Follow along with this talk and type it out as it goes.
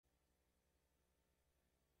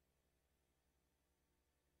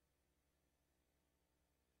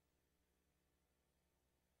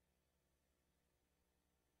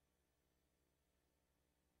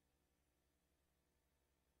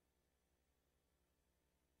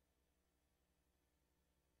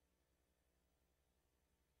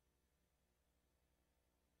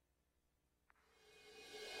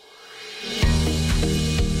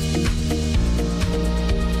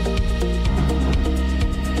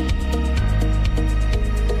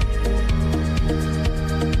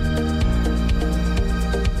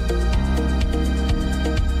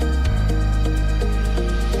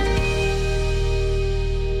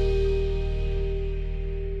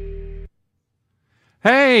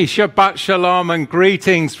Hey, Shabbat Shalom and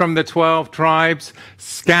greetings from the 12 tribes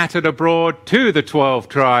scattered abroad to the 12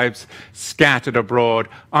 tribes scattered abroad.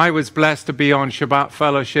 I was blessed to be on Shabbat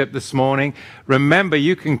Fellowship this morning. Remember,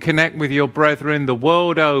 you can connect with your brethren the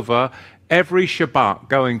world over every Shabbat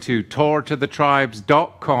going to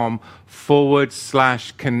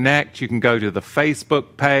TorahToTheTribes.com/connect. You can go to the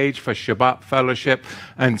Facebook page for Shabbat Fellowship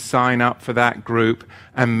and sign up for that group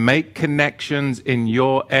and make connections in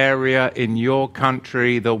your area, in your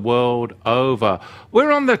country, the world over.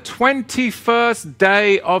 We're on the 21st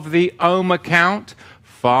day of the Omer count,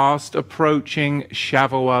 fast approaching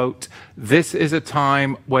Shavuot. This is a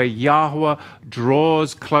time where Yahweh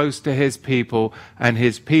draws close to his people and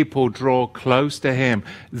his people draw close to him.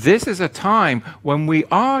 This is a time when we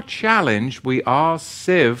are challenged, we are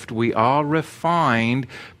sieved, we are refined,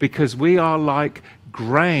 because we are like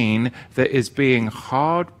grain that is being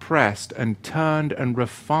hard pressed and turned and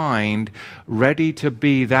refined, ready to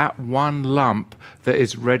be that one lump that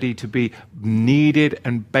is ready to be kneaded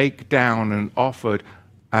and baked down and offered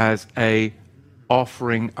as a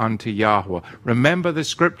offering unto Yahweh. Remember, the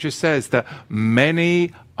scripture says that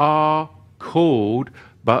many are called,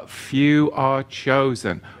 but few are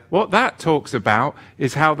chosen. What that talks about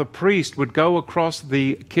is how the priest would go across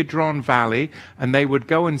the Kidron Valley and they would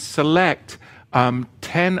go and select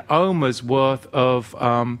 10 omers worth of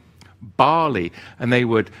barley, and they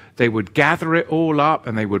would gather it all up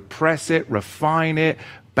and they would press it, refine it,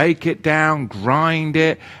 bake it down, grind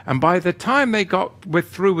it, and by the time they got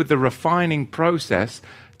through with the refining process,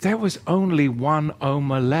 there was only 1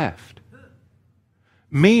 omer left.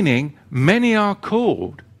 Meaning, many are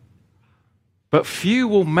called, but few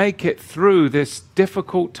will make it through this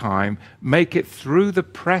difficult time, make it through the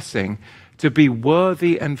pressing to be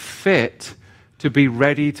worthy and fit to be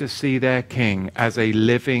ready to see their king as a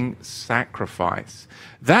living sacrifice.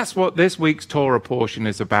 That's what this week's Torah portion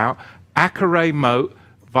is about. Acharei Mot,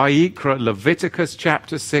 Vayikra, Leviticus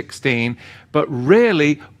chapter 16. But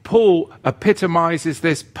really, Paul epitomizes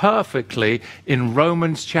this perfectly in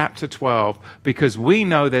Romans chapter 12, because we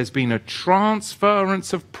know there's been a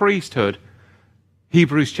transference of priesthood,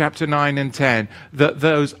 Hebrews chapter 9 and 10, that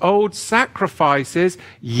those old sacrifices,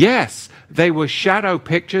 yes, they were shadow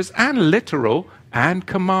pictures and literal and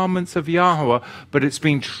commandments of Yahweh, but it's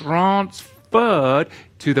been transferred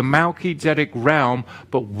to the Melchizedek realm,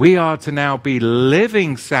 but we are to now be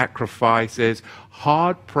living sacrifices,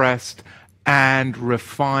 hard-pressed and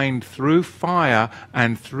refined through fire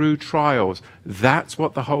and through trials. That's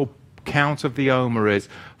what the whole count of the Omer is,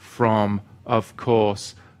 from, of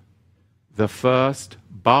course, the first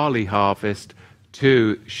barley harvest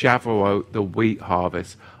to Shavuot, the wheat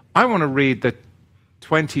harvest. I want to read the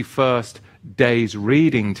 21st day's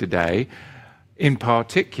reading today, in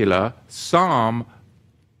particular, Psalm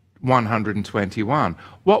 121.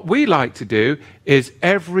 What we like to do is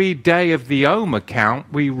every day of the Omer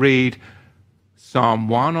count, we read Psalm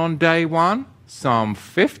 1 on day 1, Psalm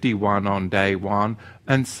 51 on day 1,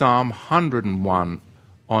 and Psalm 101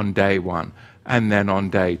 on day 1. And then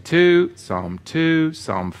on day 2, Psalm 2,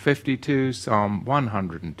 Psalm 52, Psalm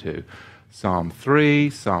 102, Psalm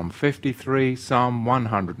 3, Psalm 53, Psalm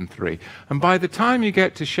 103. And by the time you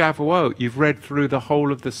get to Shavuot, you've read through the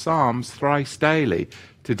whole of the Psalms thrice daily.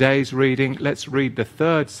 Today's reading, let's read the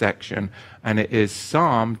third section, and it is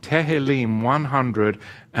Psalm Tehillim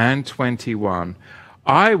 121.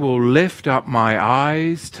 I will lift up my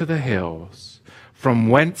eyes to the hills. From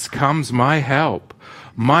whence comes my help?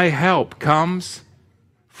 My help comes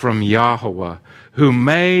from Yahweh, who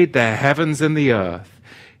made the heavens and the earth.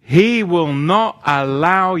 He will not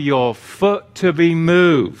allow your foot to be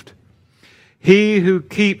moved. He who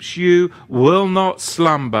keeps you will not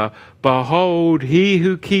slumber. Behold, he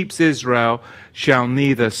who keeps Israel shall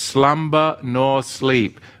neither slumber nor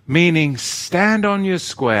sleep. Meaning, stand on your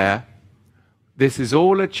square. This is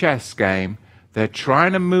all a chess game. They're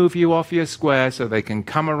trying to move you off your square so they can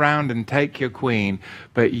come around and take your queen.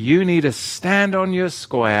 But you need to stand on your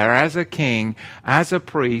square as a king, as a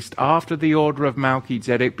priest, after the order of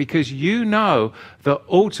Melchizedek, because you know that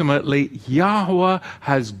ultimately Yahweh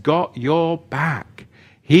has got your back.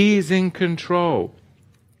 He's in control.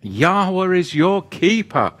 Yahweh is your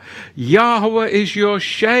keeper. Yahweh is your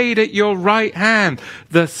shade at your right hand.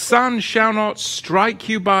 The sun shall not strike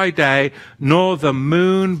you by day, nor the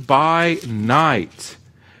moon by night.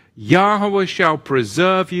 Yahweh shall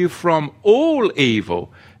preserve you from all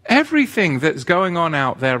evil, Everything that's going on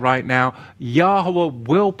out there right now, Yahweh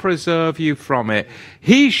will preserve you from it.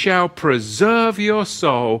 He shall preserve your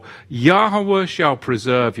soul. Yahweh shall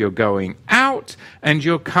preserve your going out and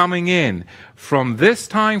your coming in from this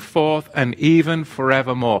time forth and even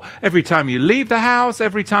forevermore. Every time you leave the house,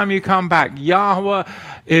 every time you come back, Yahweh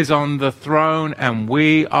is on the throne and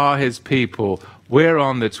we are his people. We're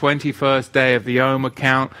on the 21st day of the Omer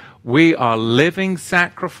count. We are living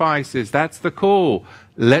sacrifices. That's the call.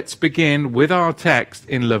 Let's begin with our text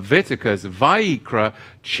in Leviticus, Vayikra,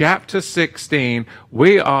 chapter 16.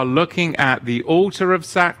 We are looking at the altar of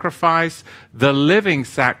sacrifice, the living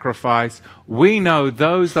sacrifice. We know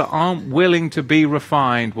those that aren't willing to be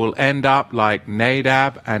refined will end up like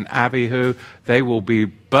Nadab and Abihu. They will be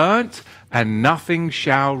burnt and nothing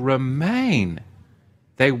shall remain.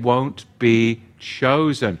 They won't be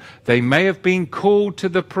chosen. They may have been called to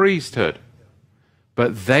the priesthood,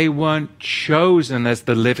 but they weren't chosen as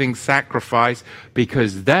the living sacrifice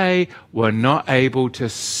because they were not able to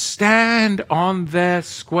stand on their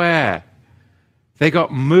square. They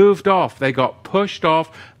got moved off, they got pushed off,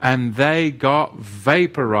 and they got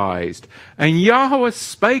vaporized. And Yahweh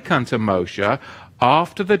spake unto Moshe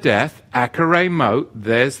after the death, Acharei Mot,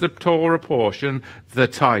 there's the Torah portion, the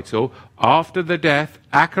title, after the death,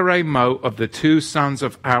 Acharei Mot of the two sons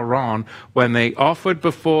of Aaron, when they offered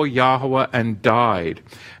before Yahweh and died.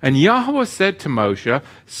 And Yahweh said to Moshe,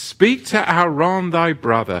 speak to Aaron thy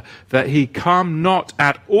brother, that he come not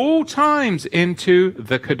at all times into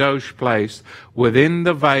the Kadosh place, within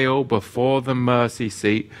the veil before the mercy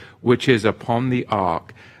seat, which is upon the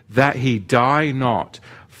ark, that he die not.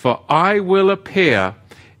 For I will appear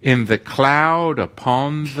in the cloud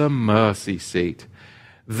upon the mercy seat.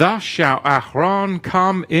 Thus shall Aaron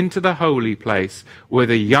come into the holy place with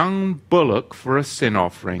a young bullock for a sin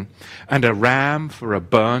offering, and a ram for a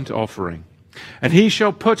burnt offering. And he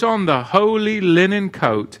shall put on the holy linen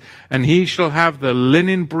coat, and he shall have the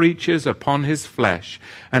linen breeches upon his flesh,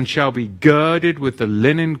 and shall be girded with the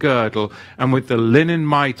linen girdle, and with the linen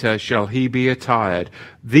mitre shall he be attired.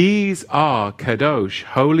 These are kadosh,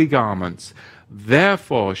 holy garments.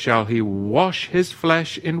 Therefore shall he wash his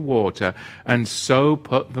flesh in water, and so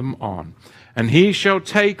put them on. And he shall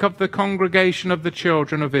take of the congregation of the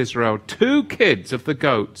children of Israel 2 kids of the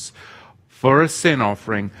goats for a sin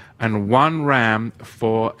offering, and 1 ram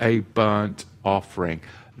for a burnt offering.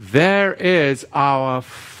 There is our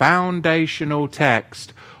foundational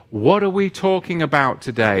text. What are we talking about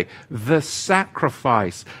today? The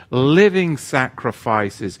sacrifice, living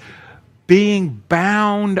sacrifices, being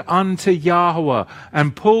bound unto Yahweh.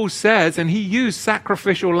 And Paul says, and he used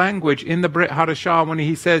sacrificial language in the Brit Hadashah when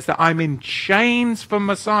he says that I'm in chains for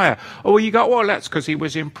Messiah. Oh, you go, well, that's because he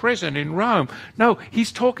was in prison in Rome. No,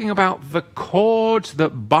 he's talking about the cords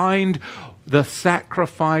that bind the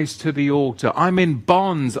sacrifice to the altar. I'm in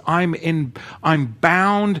bonds. I'm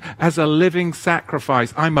bound as a living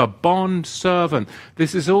sacrifice. I'm a bond servant.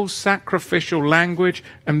 This is all sacrificial language,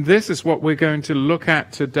 and this is what we're going to look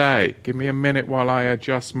at today. Give me a minute while I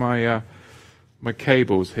adjust my my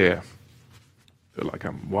cables here. I feel like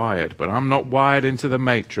I'm wired, but I'm not wired into the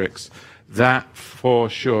matrix. That for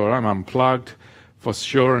sure. I'm unplugged for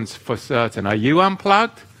sure and for certain. Are you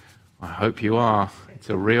unplugged? I hope you are. It's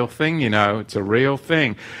a real thing, you know. It's a real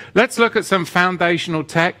thing. Let's look at some foundational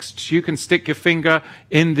texts. You can stick your finger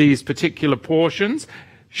in these particular portions.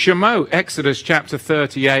 Shemot, Exodus chapter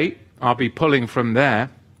 38. I'll be pulling from there.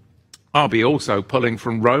 I'll be also pulling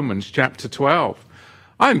from Romans chapter 12.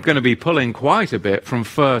 I'm going to be pulling quite a bit from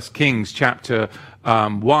 1 Kings chapter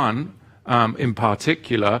 1, in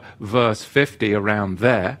particular, verse 50, around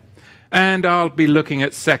there. And I'll be looking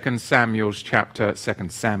at 2 Samuel chapter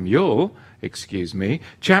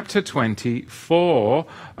 24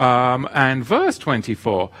 and verse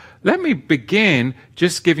 24. Let me begin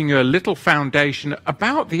just giving you a little foundation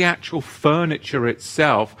about the actual furniture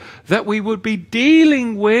itself that we would be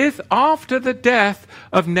dealing with after the death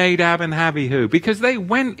of Nadab and Abihu, because they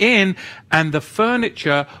went in and the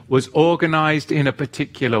furniture was organized in a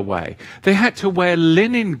particular way. They had to wear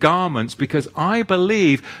linen garments because I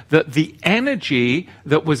believe that the energy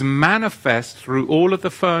that was manifest through all of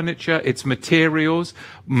the furniture, its materials,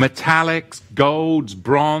 metallics, golds,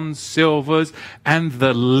 bronze, silvers, and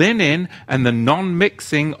the linen and the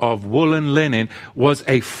non-mixing of wool and linen was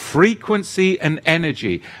a frequency and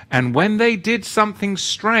energy. And when they did something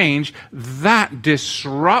strange, that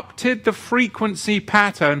disrupted the frequency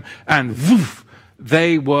pattern, and woof,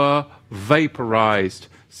 they were vaporized.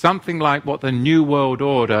 Something like what the New World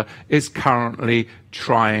Order is currently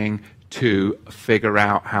trying to figure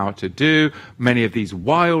out how to do. Many of these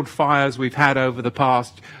wildfires we've had over the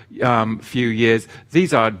past few years,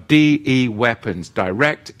 these are DE weapons,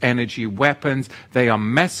 direct energy weapons. They are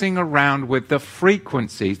messing around with the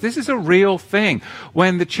frequencies. This is a real thing.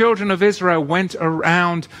 When the children of Israel went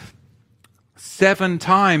around 7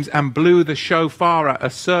 times and blew the shofar at a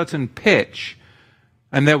certain pitch,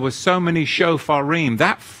 and there were so many shofarim,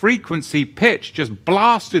 that frequency pitch just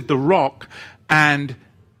blasted the rock and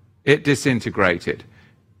it disintegrated.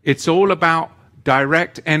 It's all about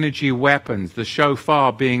direct energy weapons, the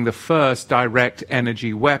shofar being the first direct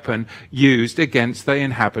energy weapon used against the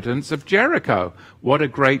inhabitants of Jericho. What a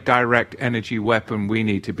great direct energy weapon we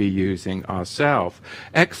need to be using ourselves.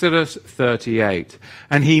 Exodus 38.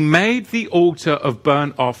 And he made the altar of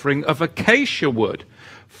burnt offering of acacia wood.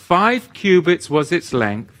 5 cubits was its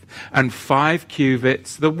length, and 5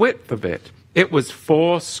 cubits the width of it. It was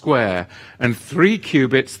 4 square, and 3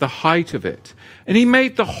 cubits the height of it. And he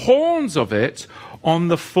made the horns of it on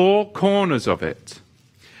the 4 corners of it.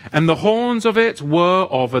 And the horns of it were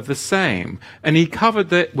of the same, and he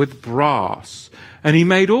covered it with brass. And he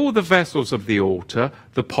made all the vessels of the altar,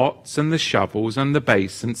 the pots and the shovels and the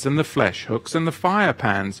basins and the flesh hooks and the fire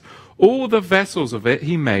pans. All the vessels of it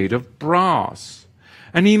he made of brass.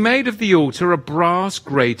 And he made of the altar a brass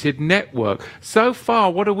grated network. So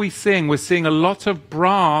far, what are we seeing? We're seeing a lot of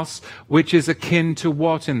brass, which is akin to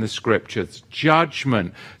what in the scriptures?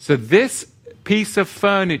 Judgment. So this piece of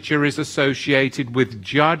furniture is associated with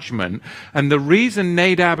judgment. And the reason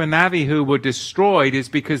Nadab and Abihu were destroyed is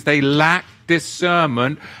because they lacked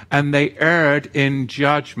discernment and they erred in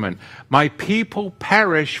judgment. My people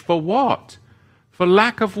perish for what? For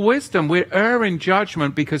lack of wisdom. We err in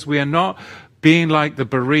judgment because we are not being like the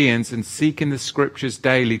Bereans and seeking the scriptures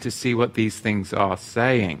daily to see what these things are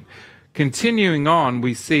saying. Continuing on,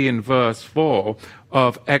 we see in verse 4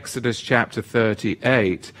 of Exodus chapter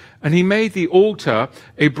 38, and he made the altar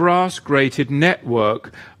a brass grated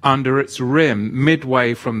network under its rim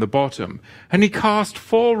midway from the bottom. And he cast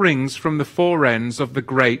 4 rings from the 4 ends of the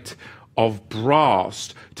grate of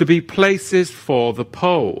brass to be places for the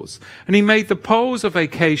poles. And he made the poles of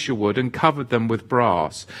acacia wood and covered them with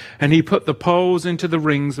brass. And he put the poles into the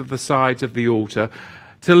rings of the sides of the altar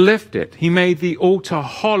to lift it. He made the altar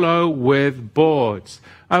hollow with boards.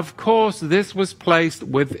 Of course, this was placed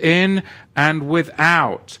within and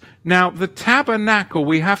without. Now, the tabernacle,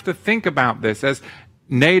 we have to think about this as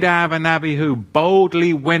Nadab and Abihu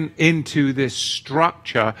boldly went into this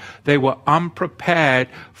structure. They were unprepared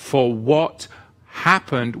for what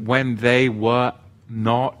happened when they were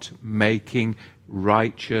not making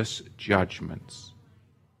righteous judgments.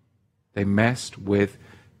 They messed with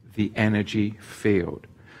the energy field.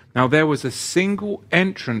 Now, there was a single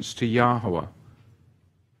entrance to Yahweh,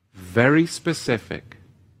 very specific.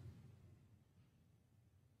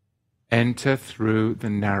 Enter through the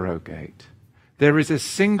narrow gate. There is a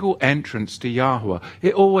single entrance to Yahweh.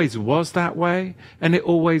 It always was that way, and it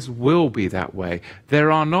always will be that way.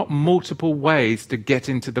 There are not multiple ways to get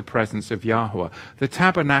into the presence of Yahweh. The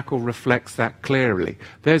tabernacle reflects that clearly.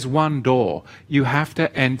 There's one door. You have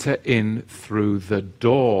to enter in through the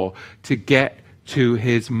door to get to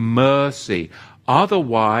his mercy.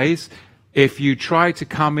 Otherwise, if you try to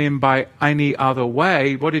come in by any other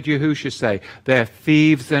way, what did Yahushua say? They're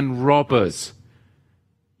thieves and robbers.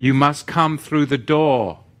 You must come through the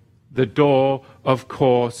door. The door, of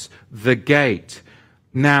course, the gate.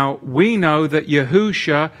 Now, we know that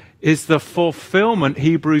Yahushua is the fulfillment,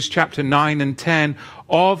 Hebrews chapter 9 and 10,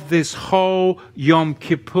 of this whole Yom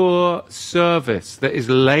Kippur service that is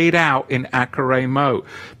laid out in Acharei Mot.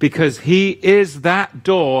 Because he is that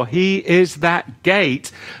door, he is that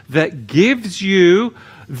gate that gives you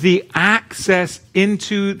the access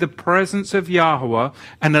into the presence of Yahweh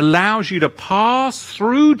and allows you to pass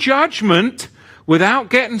through judgment without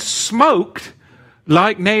getting smoked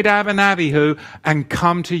like Nadab and Abihu and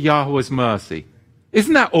come to Yahweh's mercy.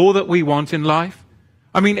 Isn't that all that we want in life?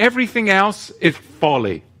 I mean, everything else is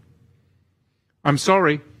folly. I'm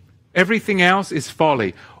sorry. Everything else is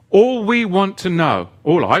folly. All we want to know,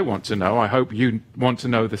 all I want to know, I hope you want to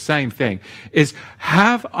know the same thing, is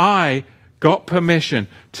have I got permission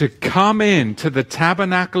to come in to the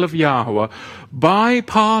tabernacle of Yahweh,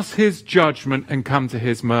 bypass his judgment and come to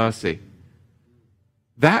his mercy?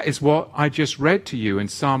 That is what I just read to you in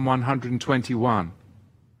Psalm 121.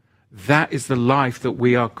 That is the life that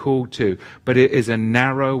we are called to. But it is a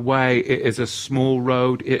narrow way. It is a small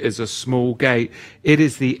road. It is a small gate. It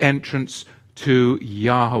is the entrance to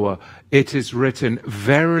Yahweh. It is written,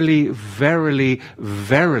 verily, verily,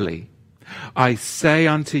 verily, I say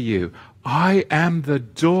unto you, I am the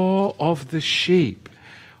door of the sheep.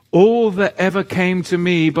 All that ever came to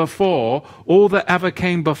me before, all that ever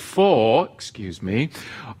came before,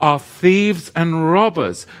 are thieves and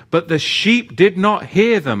robbers, but the sheep did not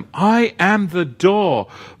hear them. I am the door.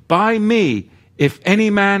 By me, if any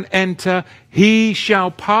man enter, he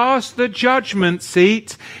shall pass the judgment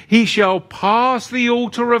seat. He shall pass the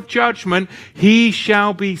altar of judgment. He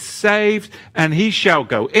shall be saved, and he shall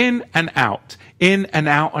go in and out,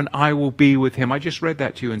 and I will be with him. I just read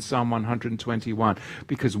that to you in Psalm 121,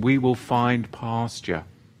 because we will find pasture.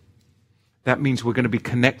 That means we're going to be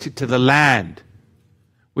connected to the land.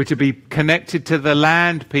 We're to be connected to the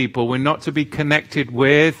land, people. We're not to be connected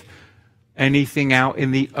with anything out in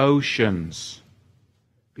the oceans,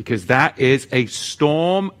 because that is a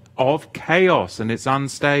storm of chaos and it's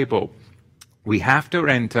unstable. We have to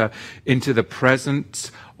enter into the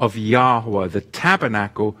presence of Yahweh, the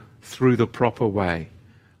tabernacle, through the proper way.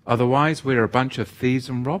 Otherwise, we're a bunch of thieves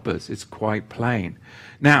and robbers. It's quite plain.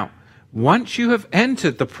 Now, once you have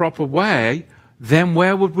entered the proper way, then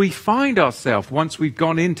where would we find ourselves once we've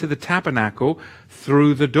gone into the tabernacle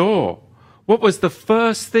through the door? What was the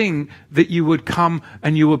first thing that you would come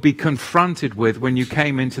and you would be confronted with when you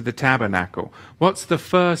came into the tabernacle? What's the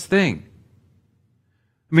first thing?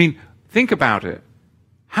 I mean, think about it.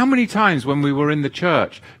 How many times when we were in the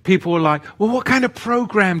church, people were like, well, what kind of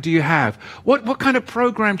program do you have? What kind of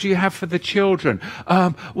program do you have for the children?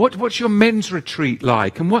 What's your men's retreat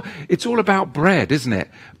like? And it's all about bread, isn't it?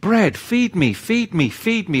 Bread, feed me, feed me,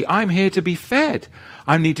 feed me. I'm here to be fed.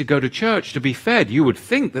 I need to go to church to be fed. You would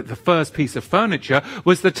think that the first piece of furniture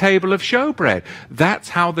was the table of showbread. That's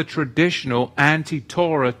how the traditional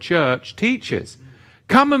anti-Torah church teaches.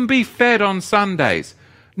 Come and be fed on Sundays.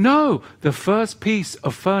 No, the first piece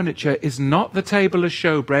of furniture is not the table of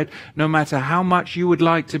showbread, no matter how much you would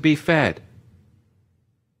like to be fed.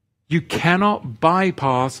 You cannot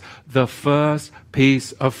bypass the first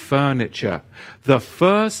piece of furniture. The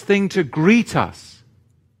first thing to greet us,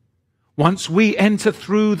 once we enter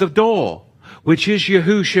through the door, which is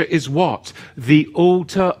Yahusha, is what? The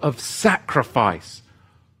altar of sacrifice.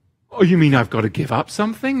 Oh, you mean I've got to give up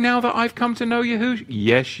something now that I've come to know Yahusha?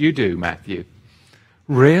 Yes, you do, Matthew.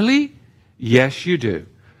 Really? Yes, you do.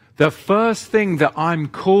 The first thing that I'm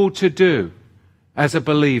called to do as a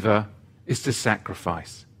believer is to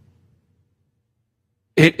sacrifice.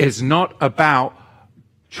 It is not about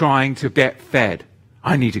trying to get fed.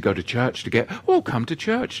 I need to go to church to get, well, come to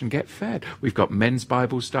church and get fed. We've got men's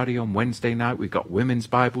Bible study on Wednesday night. We've got women's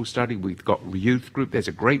Bible study. We've got youth group. There's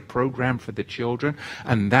a great program for the children.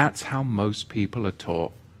 And that's how most people are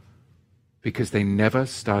taught, because they never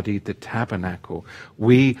studied the tabernacle.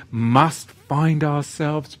 We must find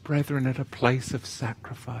ourselves, brethren, at a place of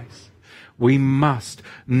sacrifice. We must.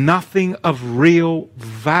 Nothing of real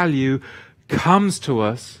value comes to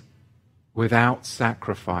us without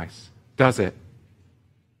sacrifice, does it?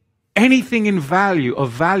 Anything of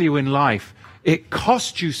value in life, it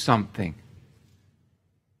costs you something.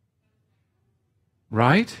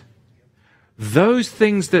 Right? Those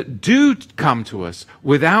things that do come to us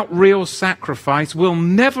without real sacrifice we'll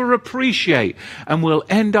never appreciate and will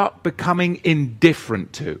end up becoming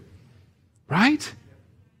indifferent to. Right?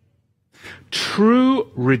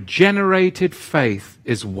 True regenerated faith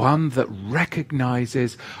is one that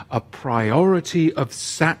recognizes a priority of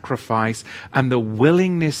sacrifice and the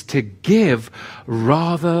willingness to give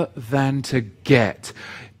rather than to get.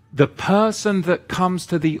 The person that comes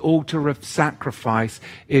to the altar of sacrifice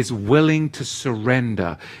is willing to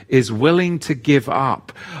surrender, is willing to give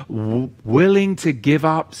up, willing to give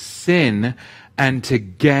up sin and to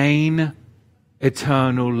gain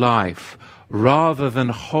eternal life, rather than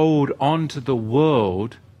hold on to the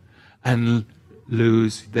world and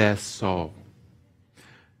lose their soul.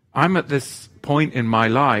 I'm at this point in my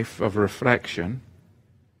life of reflection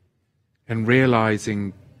and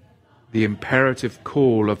realizing the imperative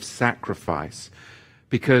call of sacrifice,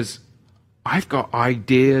 because I've got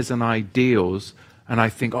ideas and ideals and I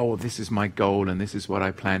think, oh, this is my goal and this is what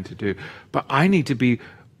I plan to do. But I need to be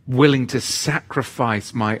willing to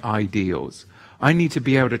sacrifice my ideals. I need to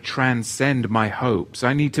be able to transcend my hopes.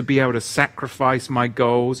 I need to be able to sacrifice my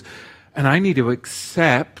goals. And I need to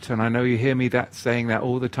accept, and I know you hear me saying that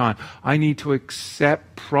all the time, I need to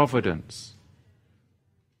accept providence.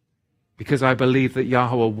 Because I believe that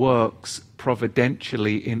Yahweh works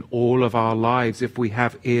providentially in all of our lives. If we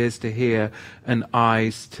have ears to hear and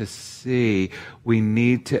eyes to see, we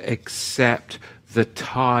need to accept the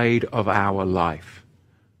tide of our life.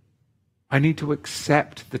 I need to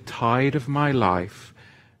accept the tide of my life,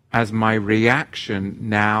 as my reaction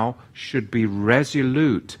now should be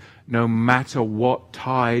resolute no matter what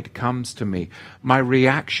tide comes to me. My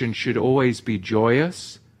reaction should always be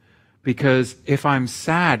joyous. Because if I'm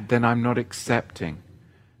sad, then I'm not accepting.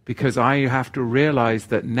 Because I have to realize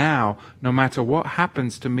that now, no matter what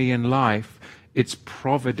happens to me in life, it's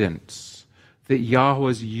providence. That Yahweh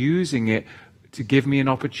is using it to give me an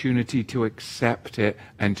opportunity to accept it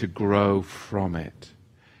and to grow from it.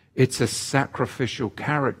 It's a sacrificial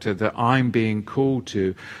character that I'm being called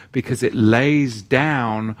to because it lays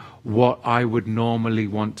down what I would normally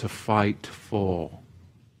want to fight for,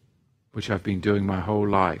 which I've been doing my whole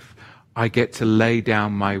life. I get to lay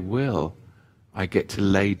down my will. I get to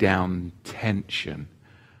lay down tension.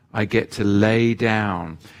 I get to lay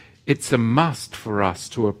down. It's a must for us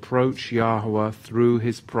to approach Yahweh through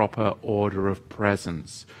his proper order of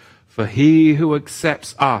presence. For he who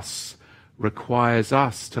accepts us requires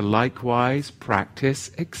us to likewise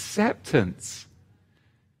practice acceptance.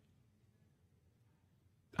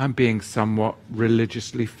 I'm being somewhat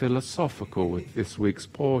religiously philosophical with this week's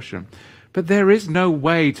portion. But there is no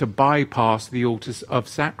way to bypass the altar of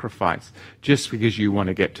sacrifice just because you want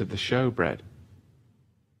to get to the showbread.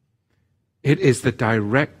 It is the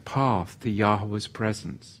direct path to Yahweh's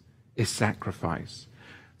presence, is sacrifice.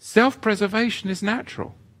 Self-preservation is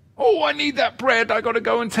natural. Oh, I need that bread. I got to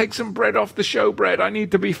go and take some bread off the showbread. I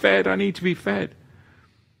need to be fed. I need to be fed.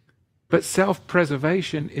 But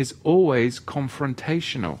self-preservation is always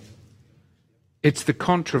confrontational. It's the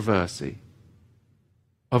controversy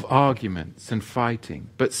of arguments and fighting.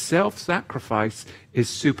 But self-sacrifice is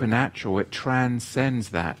supernatural. It transcends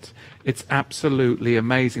that. It's absolutely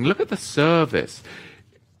amazing. Look at the service.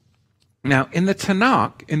 Now, in the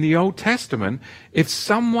Tanakh, in the Old Testament, if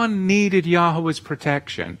someone needed Yahweh's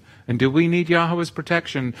protection, and do we need Yahweh's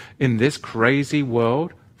protection in this crazy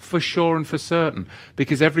world? For sure and for certain,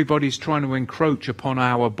 because everybody's trying to encroach upon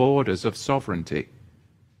our borders of sovereignty.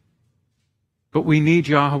 But we need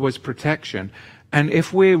Yahweh's protection. And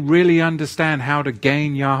if we really understand how to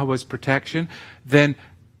gain Yahweh's protection, then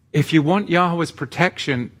if you want Yahweh's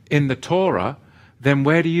protection in the Torah, then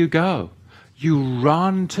where do you go? You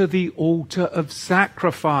run to the altar of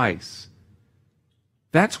sacrifice.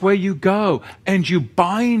 That's where you go, and you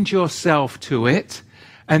bind yourself to it,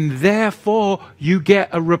 and therefore you get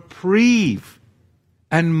a reprieve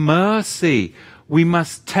and mercy. We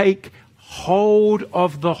must take hold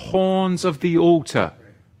of the horns of the altar.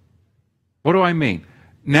 What do I mean?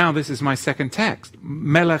 Now this is my second text.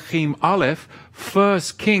 Melachim Aleph, 1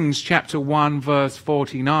 Kings chapter 1 verse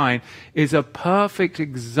 49 is a perfect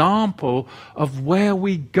example of where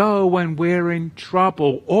we go when we're in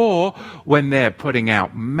trouble, or when they're putting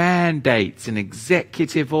out mandates and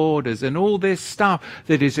executive orders and all this stuff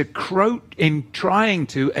that is attempting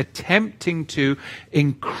to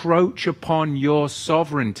encroach upon your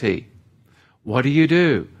sovereignty. What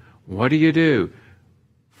do? What do you do?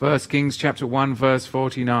 1 Kings chapter 1 verse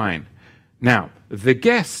 49. Now, the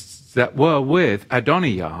guests that were with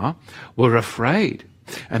Adonijah were afraid,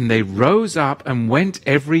 and they rose up and went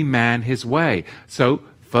every man his way. So,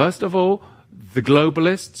 first of all, the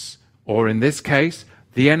globalists, or in this case,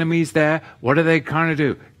 the enemies there, what do they kind of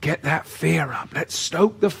do? Get that fear up. Let's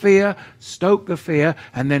stoke the fear,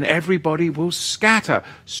 and then everybody will scatter.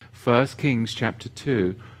 1 Kings chapter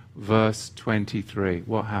 2 verse 23.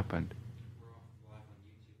 What happened?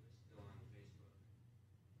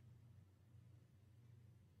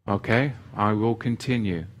 Okay, I will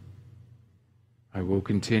continue. 1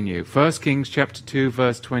 Kings chapter 2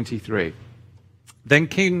 verse 23. Then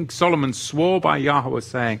King Solomon swore by Yahweh,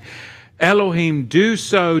 saying, Elohim, do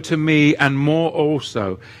so to me and more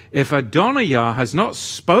also, if Adonijah has not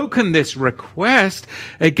spoken this request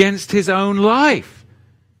against his own life.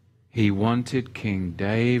 He wanted King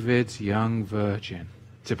David's young virgin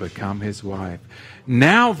to become his wife.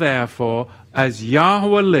 Now therefore, as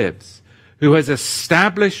Yahweh lives, who has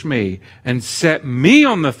established me and set me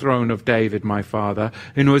on the throne of David my father,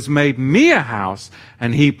 and who has made me a house,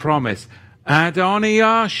 and he promised,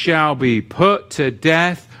 Adonijah shall be put to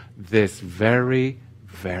death this very,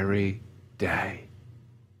 very day.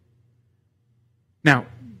 Now,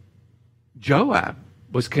 Joab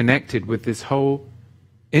was connected with this whole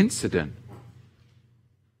incident.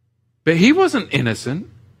 But he wasn't innocent.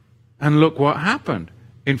 And look what happened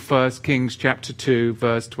in 1 Kings chapter 2,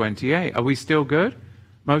 verse 28. Are we still good,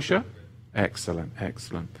 Moshe? Excellent.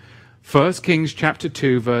 1 Kings chapter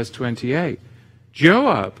 2, verse 28.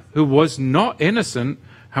 Joab, who was not innocent,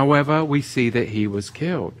 however, we see that he was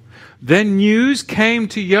killed. Then news came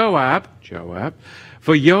to Joab,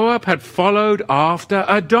 for Joab had followed after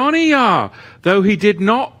Adonijah, though he did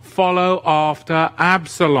not follow after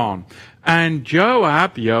Absalom. And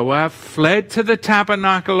Joab fled to the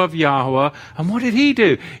tabernacle of Yahweh. And what did he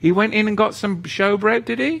do? He went in and got some showbread,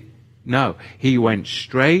 did he? No, he went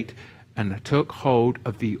straight and took hold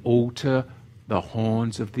of the altar, the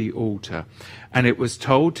horns of the altar. And it was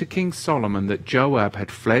told to King Solomon that Joab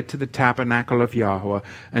had fled to the tabernacle of Yahweh,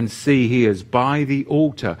 and see, he is by the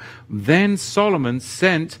altar. Then Solomon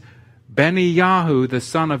sent Benaiah, the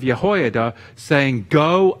son of Jehoiada, saying,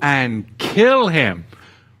 "Go and kill him."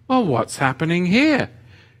 Well, what's happening here?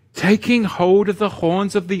 Taking hold of the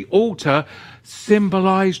horns of the altar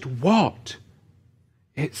symbolized what?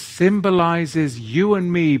 It symbolizes you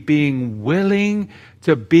and me being willing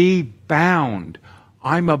to be bound.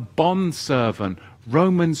 I'm a bondservant.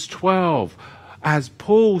 Romans 12. As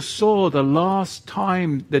Paul saw the last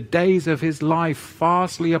time, the days of his life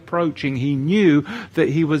fastly approaching, he knew that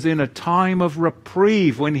he was in a time of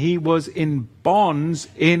reprieve when he was in bonds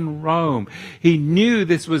in Rome. He knew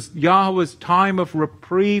this was Yahweh's time of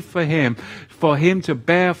reprieve for him to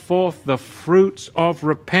bear forth the fruits of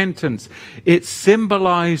repentance. It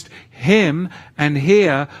symbolized him, and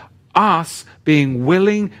here us being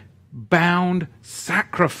willing, bound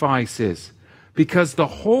sacrifices. Because the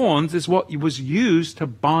horns is what was used to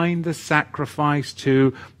bind the sacrifice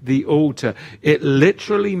to the altar. It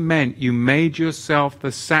literally meant you made yourself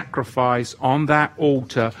the sacrifice on that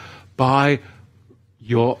altar by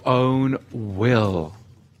your own will.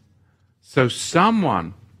 So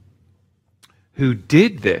someone who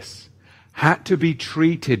did this had to be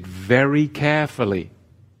treated very carefully.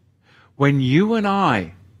 When you and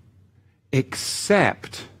I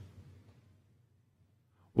accept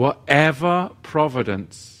whatever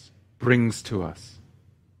providence brings to us,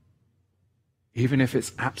 even if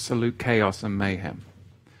it's absolute chaos and mayhem,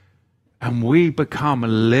 and we become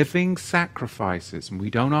living sacrifices and we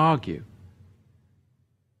don't argue,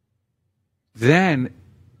 then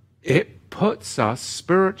it puts us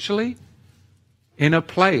spiritually in a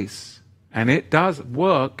place, and it does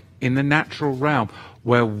work in the natural realm,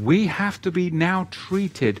 where we have to be now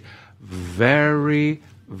treated very,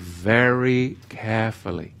 very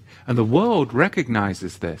carefully. And the world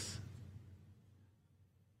recognizes this,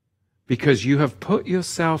 because you have put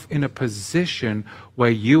yourself in a position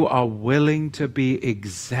where you are willing to be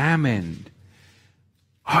examined.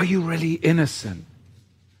 Are you really innocent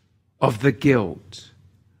of the guilt?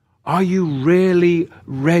 Are you really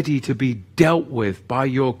ready to be dealt with by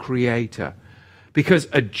your Creator? Because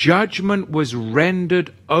a judgment was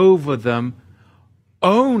rendered over them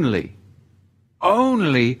only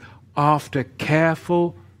after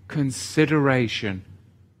careful consideration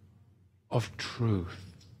of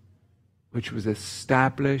truth, which was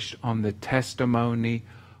established on the testimony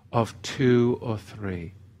of 2 or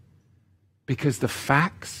 3. Because the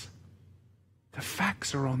facts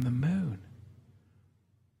are on the moon.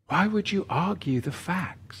 Why would you argue the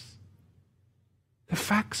facts? The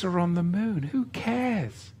facts are on the moon. Who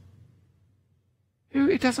cares?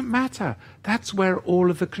 It doesn't matter. That's where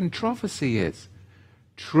all of the controversy is.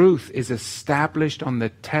 Truth is established on the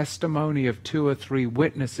testimony of 2 or 3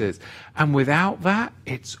 witnesses. And without that,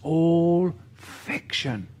 it's all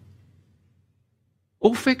fiction.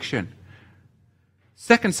 All fiction.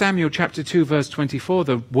 2 Samuel chapter 2, verse 24,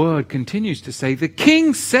 the word continues to say, the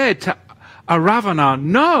king said to Araunah,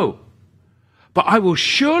 "No, but I will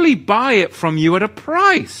surely buy it from you at a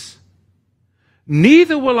price.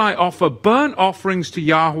 Neither will I offer burnt offerings to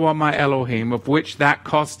Yahweh my Elohim, of which that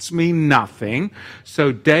costs me nothing."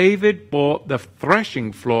 So David bought the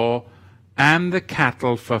threshing floor and the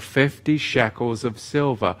cattle for 50 shekels of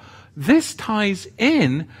silver. This ties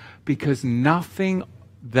in because nothing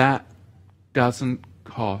that doesn't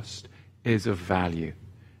cost is of value.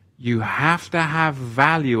 You have to have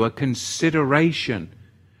value, a consideration,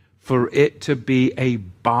 for it to be a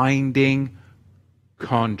binding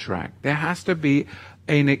contract. There has to be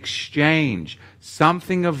an exchange,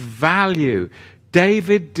 something of value.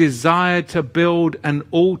 David desired to build an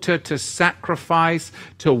altar to sacrifice,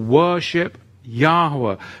 to worship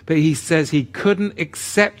Yahweh, but he says he couldn't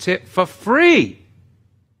accept it for free.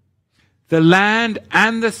 The land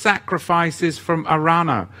and the sacrifices from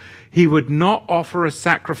Araunah. He would not offer a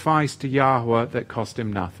sacrifice to Yahweh that cost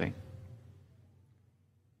him nothing.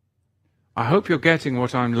 I hope you're getting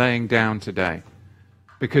what I'm laying down today,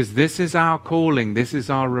 because this is our calling, this is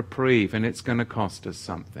our reprieve, and it's going to cost us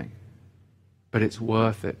something. But it's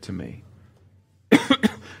worth it to me.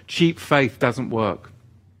 Cheap faith doesn't work.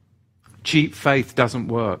 Cheap faith doesn't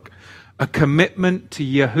work. A commitment to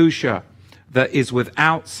Yahusha that is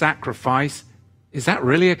without sacrifice, is that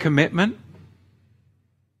really a commitment?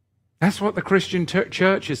 That's what the Christian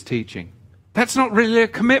church is teaching. That's not really a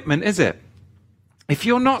commitment, is it? If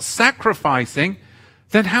you're not sacrificing,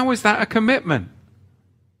 then how is that a commitment?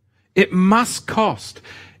 It must cost.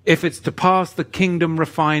 If it's to pass the kingdom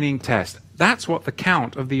refining test, that's what the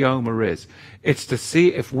count of the Omer is. It's to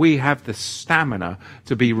see if we have the stamina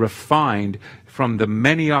to be refined from the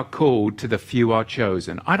many are called to the few are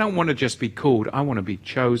chosen. I don't want to just be called, I want to be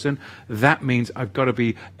chosen. That means I've got to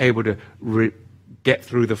be able to get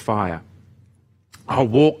through the fire. Our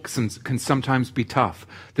walks can sometimes be tough.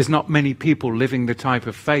 There's not many people living the type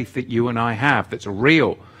of faith that you and I have, that's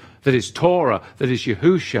real, that is Torah, that is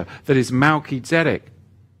Yahusha, that is Melchizedek.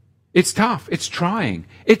 It's tough, it's trying,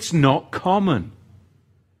 it's not common.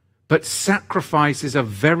 But sacrifices are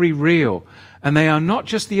very real, and they are not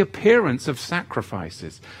just the appearance of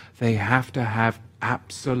sacrifices. They have to have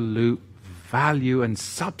absolute value and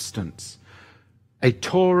substance. A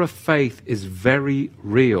Torah faith is very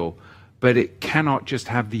real, but it cannot just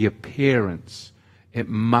have the appearance. It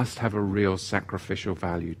must have a real sacrificial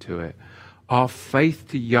value to it. Our faith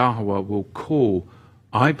to Yahweh will call,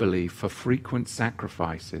 I believe, for frequent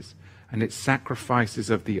sacrifices. And it's sacrifices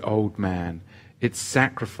of the old man. It's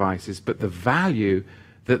sacrifices, but the value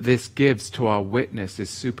that this gives to our witness is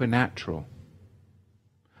supernatural.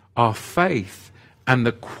 Our faith and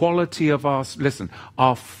the quality of our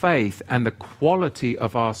faith and the quality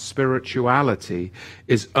of our spirituality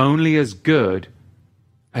is only as good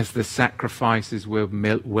as the sacrifices we're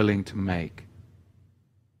willing to make.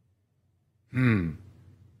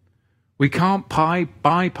 We can't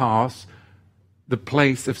bypass the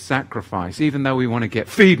place of sacrifice, even though we want to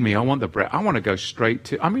feed me, I want the bread. I want to go straight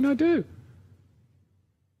to, I do.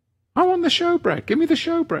 I want the showbread. Give me the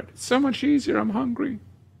showbread. It's so much easier. I'm hungry.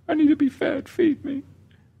 I need to be fed. Feed me.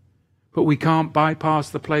 But we can't bypass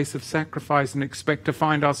the place of sacrifice and expect to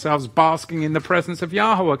find ourselves basking in the presence of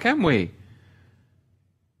Yahweh, can we?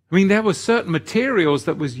 There were certain materials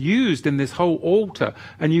that was used in this whole altar,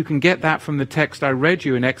 and you can get that from the text I read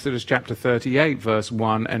you in Exodus chapter 38, verse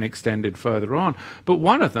 1, and extended further on. But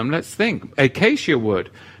one of them, let's think, acacia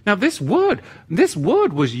wood. Now this wood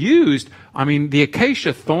was used, the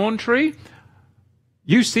acacia thorn tree,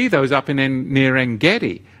 you see those up near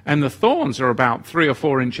En-Gedi, and the thorns are about 3 or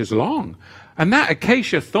 4 inches long. And that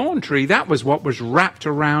acacia thorn tree, that was what was wrapped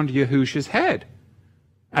around Yahusha's head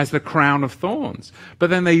as the crown of thorns. But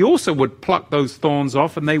then they also would pluck those thorns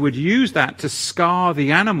off, and they would use that to scar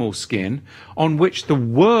the animal skin on which the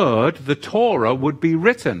word, the Torah, would be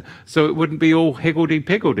written. So it wouldn't be all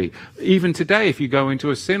higgledy-piggledy. Even today, if you go into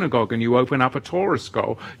a synagogue and you open up a Torah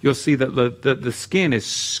scroll, you'll see that the skin is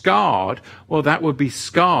scarred. Well, that would be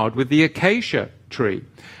scarred with the acacia tree.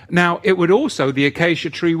 Now, the acacia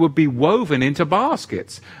tree would be woven into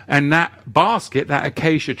baskets. And that basket, that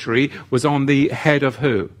acacia tree, was on the head of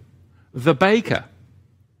who? The baker.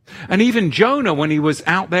 And even Jonah, when he was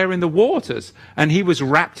out there in the waters, and he was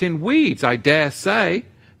wrapped in weeds, I dare say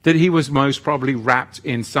that he was most probably wrapped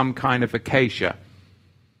in some kind of acacia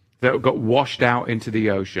that got washed out into the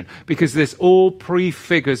ocean. Because this all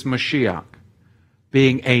prefigures Mashiach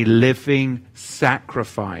being a living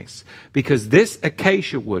sacrifice. Because this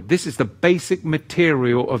acacia wood, this is the basic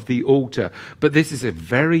material of the altar, but this is a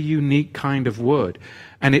very unique kind of wood.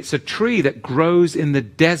 And it's a tree that grows in the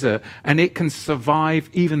desert, and it can survive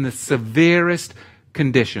even the severest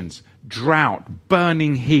conditions. Drought,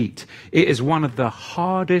 burning heat. It is one of the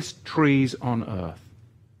hardest trees on earth.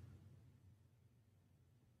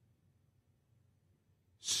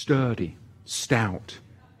 Sturdy, stout.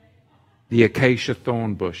 The acacia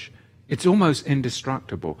thorn bush. It's almost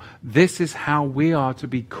indestructible. This is how we are to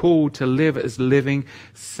be called to live as living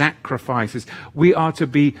sacrifices. We are to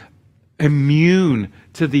be immune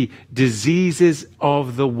to the diseases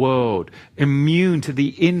of the world, immune to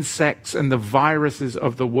the insects and the viruses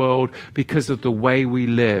of the world because of the way we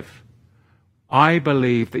live. I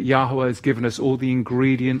believe that Yahweh has given us all the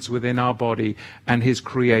ingredients within our body and his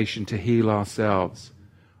creation to heal ourselves.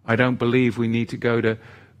 I don't believe we need to go to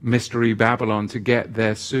Mystery Babylon to get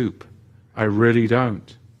their soup. I really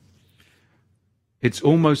don't. It's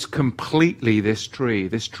almost completely this tree.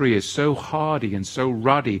 This tree is so hardy and so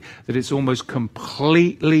ruddy that it's almost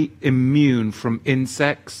completely immune from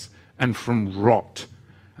insects and from rot.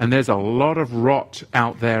 And there's a lot of rot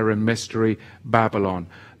out there in Mystery Babylon.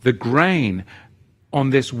 The grain on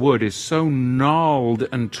this wood is so gnarled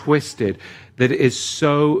and twisted that it is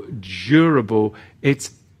so durable, it's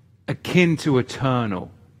akin to eternal.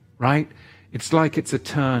 Right? It's like it's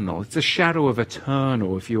eternal. It's a shadow of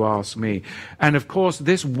eternal, if you ask me. And of course,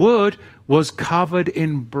 this wood was covered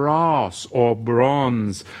in brass or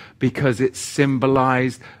bronze because it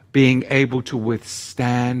symbolized being able to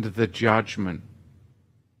withstand the judgment.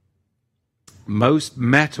 Most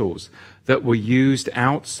metals that were used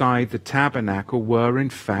outside the tabernacle were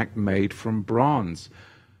in fact made from bronze.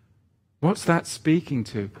 What's that speaking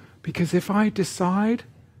to? Because if I decide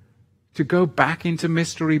to go back into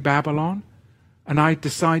Mystery Babylon, and I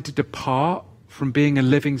decide to depart from being a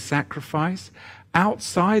living sacrifice,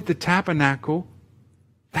 outside the tabernacle,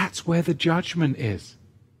 that's where the judgment is.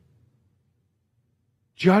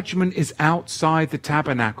 Judgment is outside the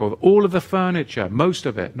tabernacle. All of the furniture, most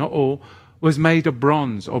of it, not all, was made of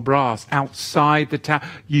bronze or brass outside the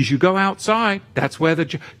tabernacle. You go outside, that's where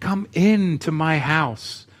come into my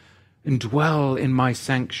house and dwell in my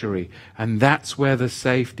sanctuary. And that's where the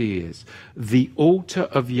safety is. The altar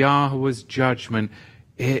of Yahweh's judgment,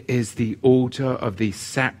 it is the altar of the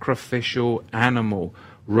sacrificial animal.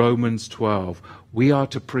 Romans 12. We are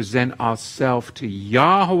to present ourselves to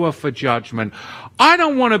Yahweh for judgment. I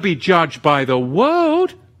don't want to be judged by the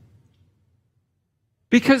world,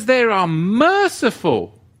 because they are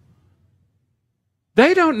merciful.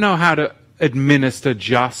 They don't know how to administer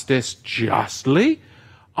justice justly.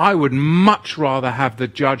 I would much rather have the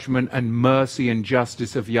judgment and mercy and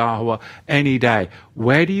justice of Yahweh any day.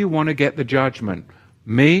 Where do you want to get the judgment?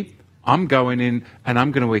 Me? I'm going in and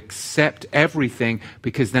I'm going to accept everything,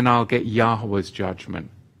 because then I'll get Yahweh's judgment.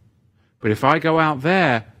 But if I go out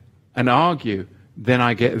there and argue, then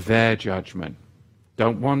I get their judgment.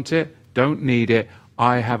 Don't want it, don't need it.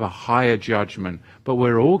 I have a higher judgment. But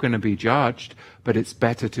we're all going to be judged, but it's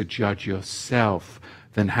better to judge yourself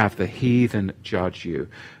than have the heathen judge you.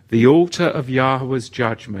 The altar of Yahweh's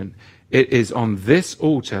judgment, it is on this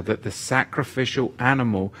altar that the sacrificial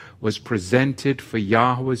animal was presented for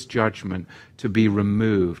Yahweh's judgment to be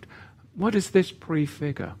removed. What does this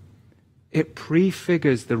prefigure? It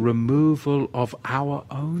prefigures the removal of our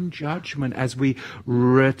own judgment as we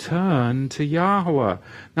return to Yahweh.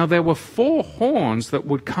 Now, there were 4 horns that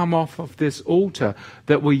would come off of this altar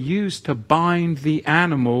that were used to bind the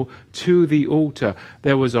animal to the altar.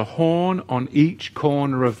 There was a horn on each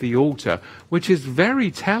corner of the altar, which is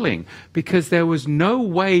very telling, because there was no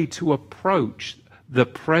way to approach the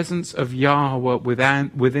presence of Yahweh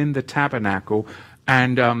within the tabernacle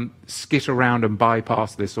and skit around and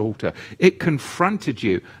bypass this altar. It confronted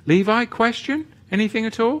you. Levi, question? Anything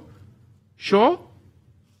at all? Sure?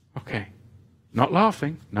 Okay. Not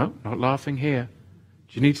laughing. No, not laughing here.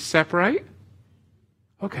 Do you need to separate?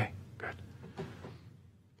 Okay, good.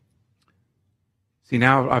 See,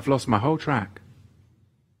 now I've lost my whole track.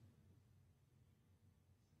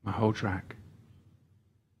 My whole track.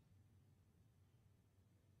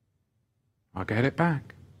 I'll get it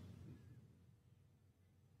back.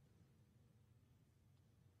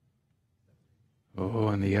 Oh,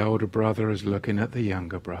 and the elder brother is looking at the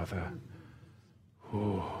younger brother.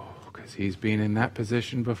 Oh, because he's been in that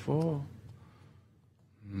position before.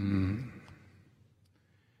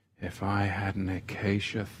 If I had an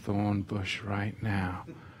acacia thorn bush right now,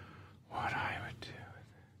 what I would do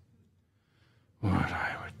with it. What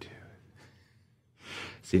I would do with it.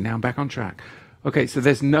 See, now I'm back on track. Okay, so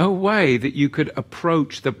there's no way that you could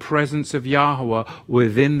approach the presence of Yahweh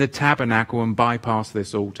within the tabernacle and bypass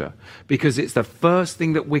this altar, because it's the first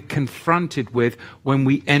thing that we're confronted with when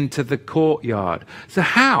we enter the courtyard. So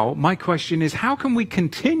my question is, how can we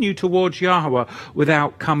continue towards Yahweh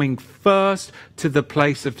without coming first to the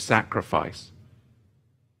place of sacrifice?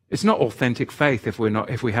 It's not authentic faith if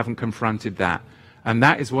we haven't confronted that. And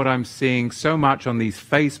that is what I'm seeing so much on these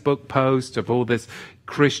Facebook posts of all this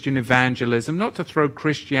Christian evangelism, not to throw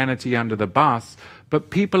Christianity under the bus,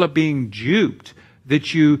 but people are being duped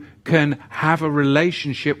that you can have a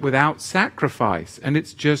relationship without sacrifice. And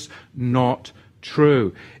it's just not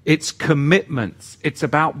true. It's commitments. It's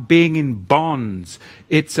about being in bonds.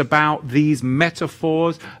 It's about these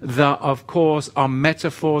metaphors that, of course, are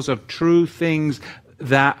metaphors of true things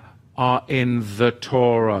that are in the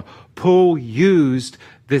Torah. Paul used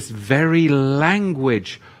this very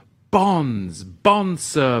language, bonds,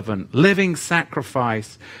 bondservant, living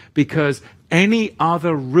sacrifice, because any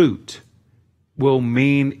other route will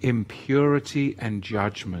mean impurity and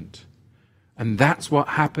judgment. And that's what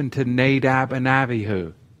happened to Nadab and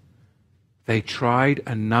Abihu. They tried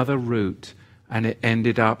another route and it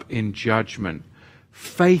ended up in judgment.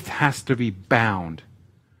 Faith has to be bound.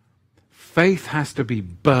 Faith has to be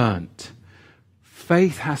burnt.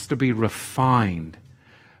 Faith has to be refined.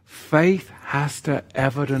 Faith has to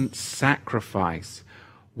evidence sacrifice.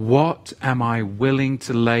 What am I willing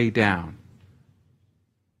to lay down?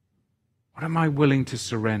 What am I willing to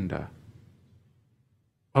surrender?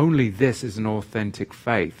 Only this is an authentic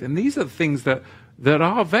faith. And these are the things that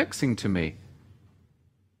are vexing to me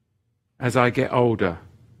as I get older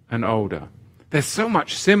and older. There's so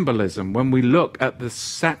much symbolism when we look at the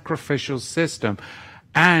sacrificial system.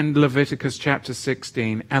 and Leviticus chapter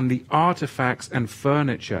 16 and the artifacts and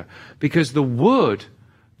furniture, because the wood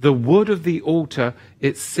of the altar,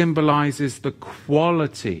 it symbolizes the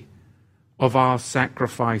quality of our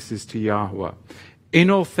sacrifices to Yahweh.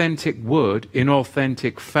 Inauthentic wood,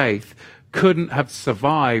 inauthentic faith couldn't have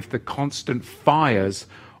survived the constant fires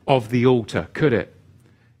of the altar, could it?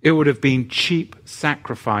 It would have been cheap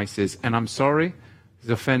sacrifices, and I'm sorry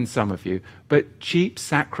to offend some of you, but cheap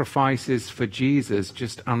sacrifices for Jesus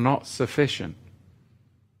just are not sufficient.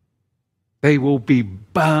 They will be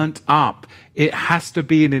burnt up. It has to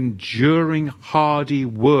be an enduring, hardy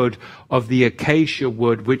wood of the acacia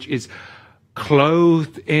wood, which is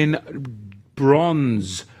clothed in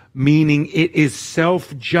bronze, meaning it is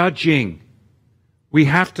self-judging. We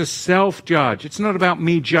have to self-judge. It's not about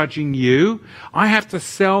me judging you. I have to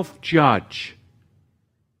self-judge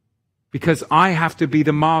because I have to be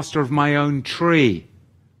the master of my own tree.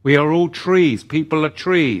 We are all trees. People are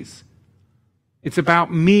trees. It's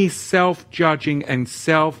about me self-judging and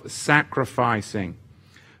self-sacrificing.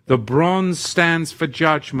 The bronze stands for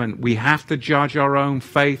judgment. We have to judge our own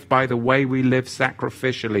faith by the way we live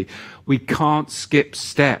sacrificially. We can't skip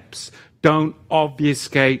steps. Don't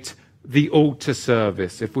obfuscate the altar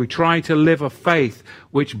service. If we try to live a faith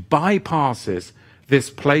which bypasses this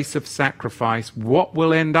place of sacrifice, what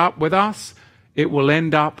will end up with us? It will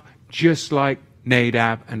end up just like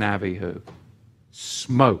Nadab and Abihu,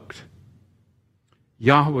 smoked.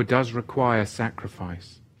 Yahweh does require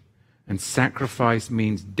sacrifice, and sacrifice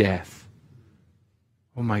means death.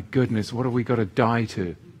 Oh my goodness, what have we got to die to?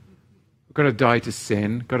 We've got to die to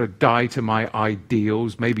sin, got to die to my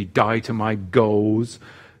ideals, maybe die to my goals,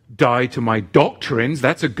 die to my doctrines.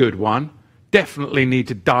 That's a good one. Definitely need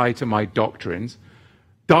to die to my doctrines.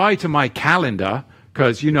 Die to my calendar,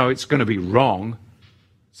 because you know it's going to be wrong.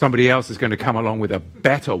 Somebody else is going to come along with a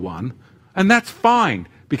better one. And that's fine,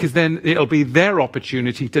 because then it'll be their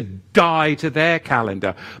opportunity to die to their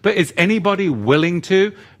calendar. But is anybody willing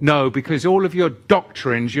to? No, because all of your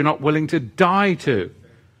doctrines you're not willing to die to.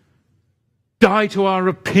 Die to our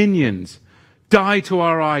opinions. Die to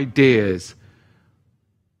our ideas.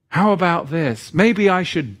 How about this? Maybe I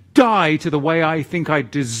should die to the way I think I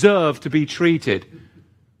deserve to be treated.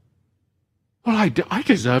 Well, I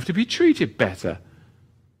deserve to be treated better.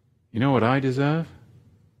 You know what I deserve?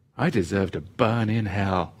 I deserve to burn in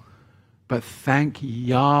hell. But thank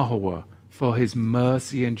Yahweh for his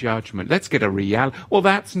mercy and judgment. Let's get a reality. Well,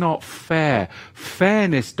 that's not fair.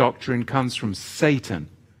 Fairness doctrine comes from Satan.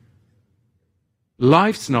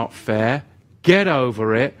 Life's not fair. Get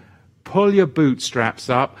over it. Pull your bootstraps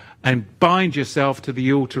up and bind yourself to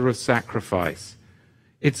the altar of sacrifice.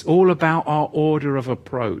 It's all about our order of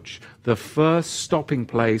approach. The first stopping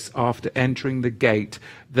place after entering the gate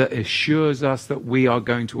that assures us that we are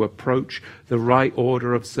going to approach the right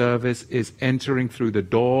order of service is entering through the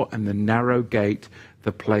door and the narrow gate,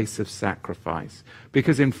 the place of sacrifice.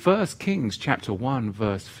 Because in 1 Kings chapter 1,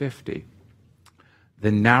 verse 50,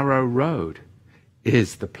 the narrow road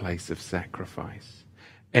is the place of sacrifice.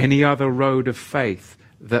 Any other road of faith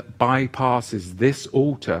that bypasses this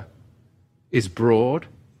altar is broad,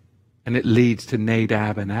 and it leads to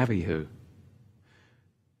Nadab and Abihu.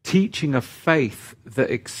 Teaching a faith that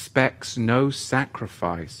expects no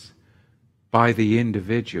sacrifice by the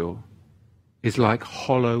individual is like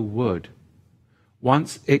hollow wood.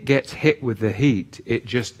 Once it gets hit with the heat, it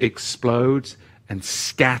just explodes and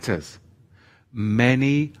scatters.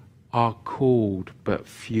 Many are called, but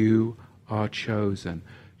few are chosen.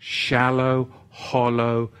 Shallow,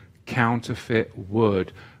 hollow, counterfeit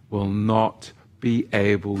wood will not be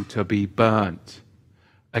able to be burnt.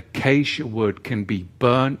 Acacia wood can be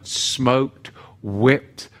burnt, smoked,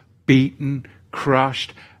 whipped, beaten,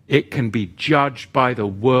 crushed. It can be judged by the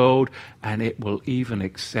world, and it will even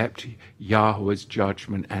accept Yahweh's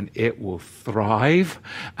judgment, and it will thrive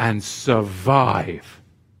and survive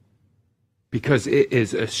because it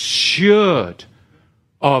is assured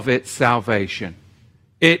of its salvation.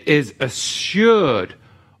 It is assured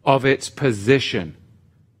of its position,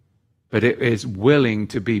 but it is willing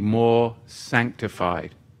to be more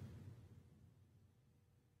sanctified.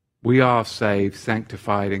 We are saved,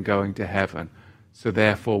 sanctified, and going to heaven. So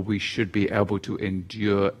therefore, we should be able to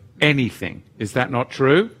endure anything. Is that not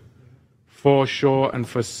true? For sure and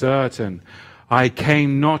for certain. I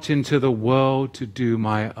came not into the world to do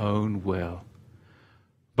my own will,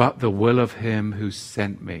 but the will of him who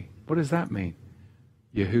sent me. What does that mean?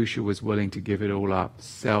 Yahushua was willing to give it all up.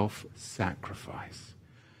 Self-sacrifice.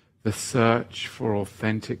 The search for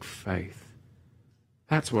authentic faith.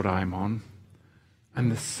 That's what I'm on.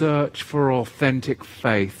 And the search for authentic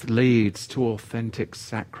faith leads to authentic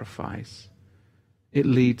sacrifice. It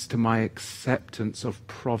leads to my acceptance of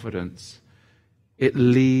providence. It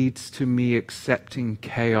leads to me accepting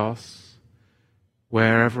chaos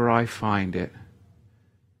wherever I find it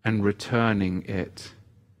and returning it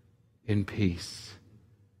in peace.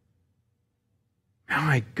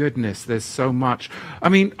 My goodness, there's so much. I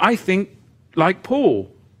mean, I think, like Paul,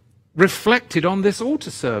 reflected on this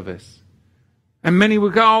altar service. And many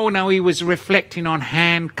would go, oh, no, he was reflecting on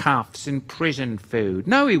handcuffs and prison food.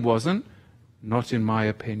 No, he wasn't. Not in my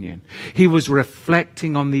opinion. He was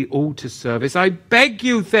reflecting on the altar service. I beg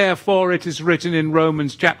you, therefore, it is written in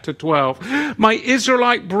Romans chapter 12, my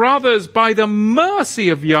Israelite brothers, by the mercy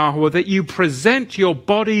of Yahweh, that you present your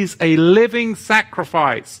bodies a living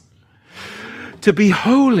sacrifice, to be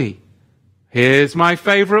holy. Here's my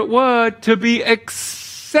favorite word, to be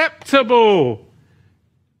acceptable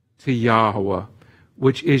to Yahweh,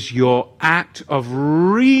 which is your act of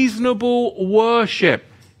reasonable worship.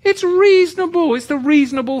 It's reasonable. It's the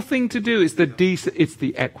reasonable thing to do. It's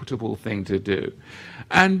the equitable thing to do.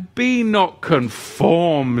 And be not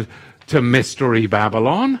conformed to Mystery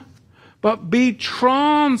Babylon, but be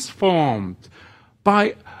transformed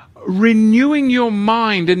by renewing your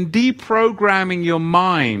mind and deprogramming your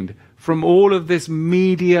mind from all of this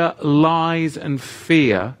media, lies, and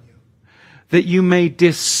fear, that you may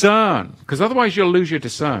discern, because otherwise you'll lose your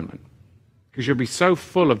discernment. Because you'll be so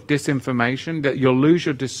full of disinformation that you'll lose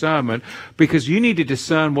your discernment, because you need to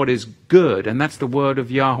discern what is good, and that's the word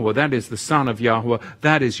of Yahweh. That is the Son of Yahweh.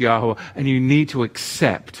 That is Yahweh. And you need to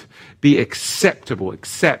accept, be acceptable,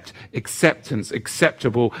 acceptance,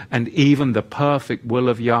 acceptable, and even the perfect will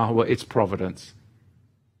of Yahweh, its providence.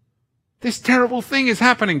 This terrible thing is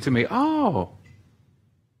happening to me. Oh,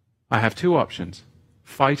 I have two options.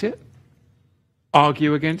 Fight it,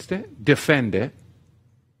 argue against it, defend it.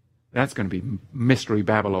 That's going to be Mystery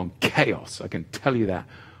Babylon chaos, I can tell you that.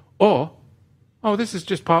 Or, oh, this is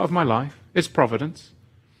just part of my life. It's providence.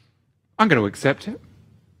 I'm going to accept it,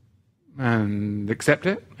 and accept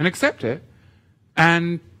it, and accept it,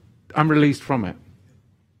 and I'm released from it.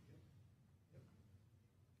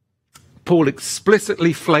 Paul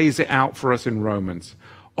explicitly flays it out for us in Romans.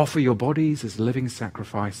 Offer your bodies as living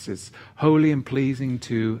sacrifices, holy and pleasing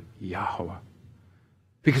to Yahweh.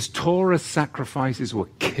 Because Torah's sacrifices were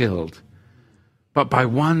killed. But by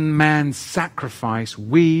one man's sacrifice,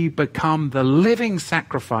 we become the living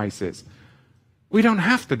sacrifices. We don't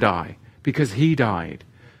have to die because he died.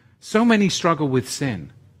 So many struggle with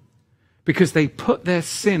sin because they put their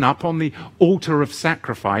sin up on the altar of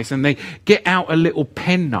sacrifice and they get out a little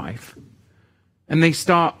penknife and they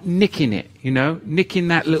start nicking it, nicking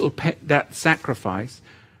that little that sacrifice.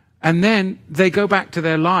 And then they go back to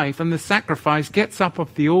their life and the sacrifice gets up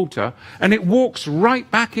off the altar and it walks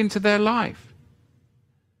right back into their life.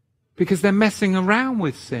 Because they're messing around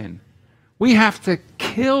with sin. We have to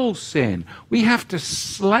kill sin. We have to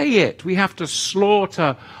slay it. We have to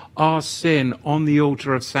slaughter our sin on the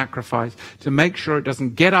altar of sacrifice to make sure it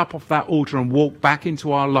doesn't get up off that altar and walk back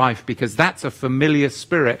into our life, because that's a familiar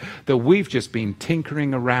spirit that we've just been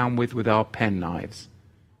tinkering around with our penknives.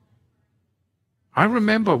 I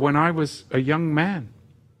remember when I was a young man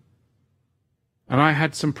and I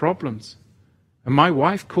had some problems and my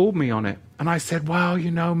wife called me on it and I said, well,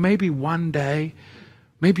 maybe one day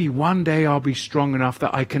I'll be strong enough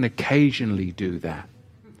that I can occasionally do that.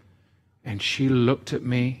 And she looked at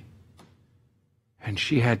me and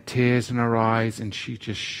she had tears in her eyes and she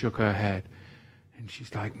just shook her head. And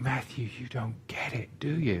she's like, Matthew, you don't get it,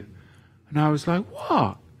 do you? And I was like,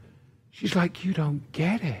 what? She's like, you don't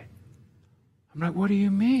get it. I'm like, what do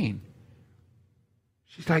you mean?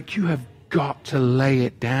 She's like, you have got to lay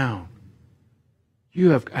it down.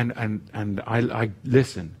 You have, and I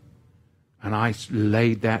listened, and I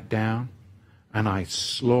laid that down, and I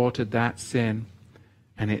slaughtered that sin,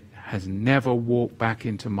 and it has never walked back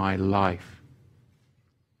into my life,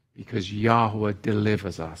 because Yahweh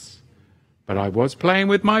delivers us. But I was playing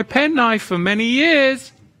with my penknife for many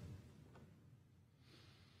years.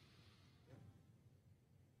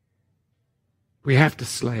 We have to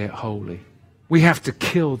slay it wholly. We have to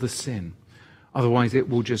kill the sin. Otherwise it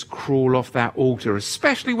will just crawl off that altar,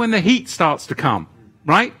 especially when the heat starts to come,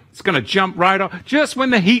 right? It's going to jump right off. Just when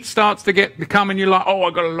the heat starts to come and you're like, oh, I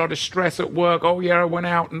got a lot of stress at work. Oh, yeah, I went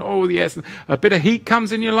out. And oh, yes. And a bit of heat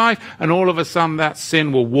comes in your life. And all of a sudden that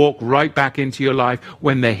sin will walk right back into your life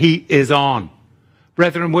when the heat is on.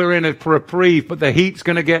 Brethren, we're in a reprieve, but the heat's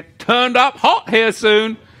going to get turned up hot here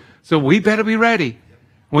soon. So we better be ready.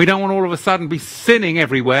 We don't want all of a sudden be sinning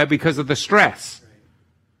everywhere because of the stress.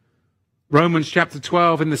 Romans chapter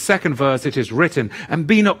 12, in the second verse, it is written, and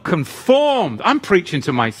be not conformed. I'm preaching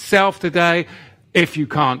to myself today, if you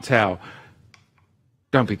can't tell.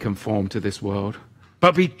 Don't be conformed to this world,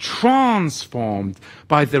 but be transformed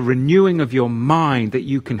by the renewing of your mind, that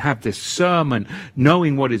you can have discernment,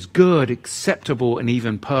 knowing what is good, acceptable, and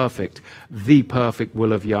even perfect, the perfect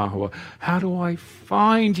will of Yahweh. How do I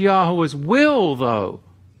find Yahweh's will, though?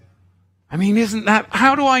 I mean,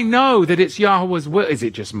 how do I know that it's Yahweh's will? Is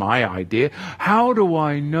it just my idea? How do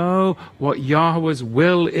I know what Yahweh's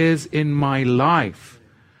will is in my life?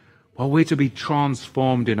 Well, we're to be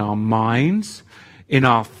transformed in our minds, in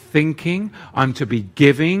our thinking. I'm to be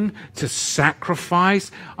giving, to sacrifice.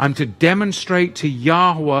 I'm to demonstrate to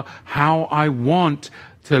Yahweh how I want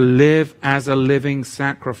to live as a living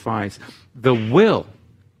sacrifice. The will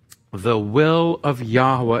of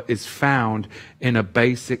Yahweh is found in a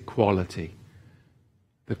basic quality,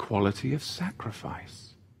 the quality of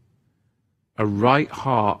sacrifice. A right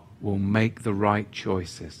heart will make the right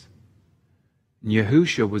choices.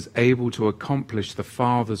 Yahushua was able to accomplish the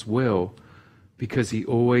Father's will because he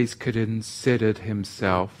always considered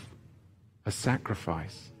himself a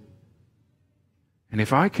sacrifice. And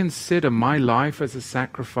if I consider my life as a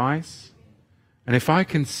sacrifice, and if I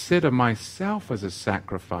consider myself as a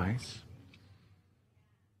sacrifice,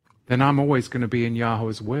 then I'm always going to be in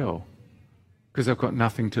Yahweh's will, because I've got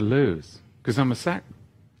nothing to lose, because I'm a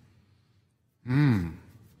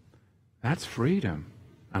That's freedom.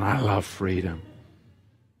 And I love freedom.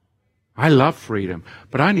 I love freedom,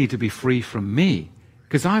 but I need to be free from me,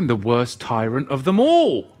 because I'm the worst tyrant of them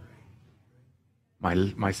all.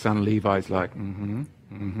 My son Levi's like,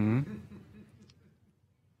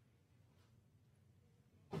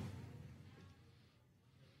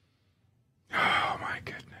 Oh my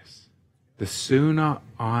goodness. The sooner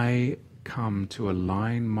I come to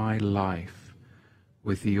align my life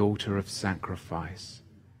with the altar of sacrifice,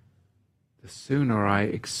 the sooner I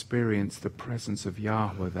experience the presence of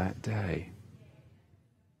Yahweh that day,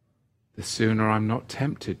 the sooner I'm not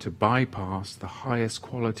tempted to bypass the highest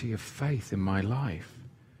quality of faith in my life.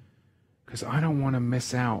 Because I don't want to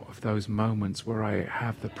miss out of those moments where I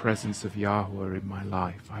have the presence of Yahweh in my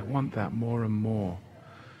life. I want that more and more.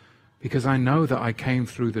 Because I know that I came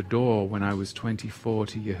through the door when I was 24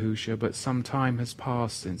 to Yahushua, but some time has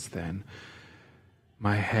passed since then.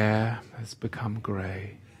 My hair has become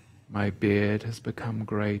grey. My beard has become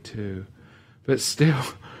grey too. But still,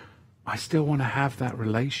 I still want to have that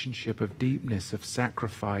relationship of deepness, of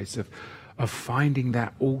sacrifice, of finding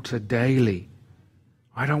that altar daily.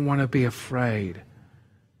 I don't want to be afraid.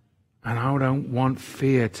 And I don't want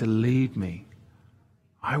fear to lead me.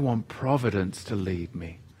 I want providence to lead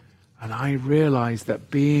me. And I realize that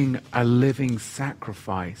being a living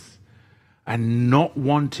sacrifice and not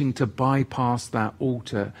wanting to bypass that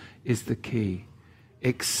altar is the key.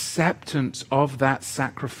 Acceptance of that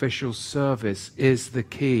sacrificial service is the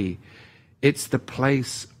key. It's the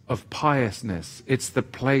place of piousness. It's the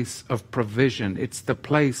place of provision. It's the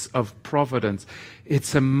place of providence.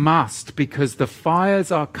 It's a must, because the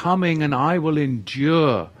fires are coming and I will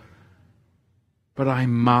endure. But I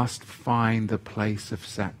must find the place of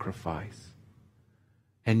sacrifice.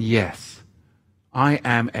 And yes, I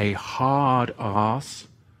am a hard ass,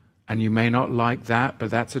 and you may not like that, but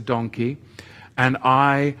that's a donkey. And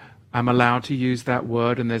I am allowed to use that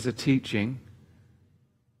word, and there's a teaching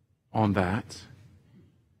on that.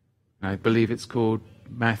 I believe it's called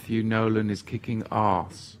Matthew Nolan is Kicking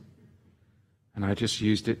Arse. And I just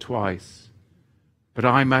used it twice. But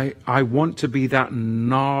I want to be that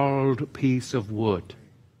gnarled piece of wood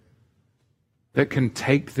that can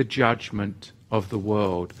take the judgment of the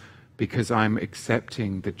world, because I'm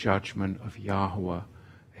accepting the judgment of Yahweh.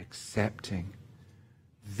 Accepting.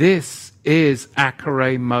 This is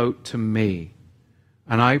Akare Mot to me.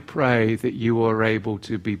 And I pray that you are able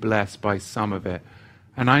to be blessed by some of it.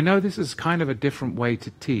 And I know this is kind of a different way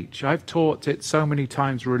to teach. I've taught it so many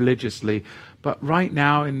times religiously, but right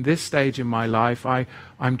now in this stage in my life,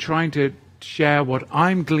 I'm trying to share what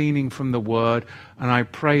I'm gleaning from the Word, and I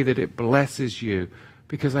pray that it blesses you,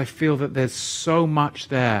 because I feel that there's so much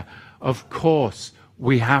there. Of course,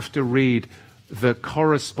 we have to read the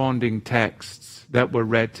corresponding texts that were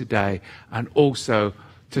read today, and also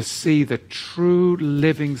to see the true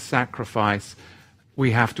living sacrifice,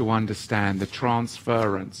 we have to understand the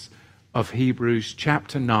transference of Hebrews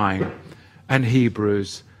chapter 9 and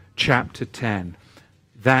Hebrews chapter 10.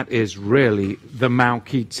 That is really the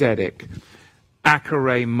Melchizedek.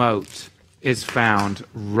 Akare Mot is found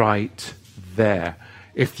right there.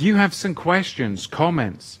 If you have some questions,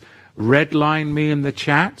 comments, redline me in the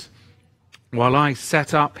chat while I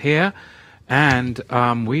set up here, and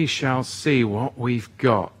we shall see what we've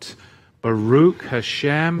got. Baruch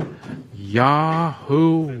Hashem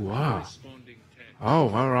Yahuwah. Oh,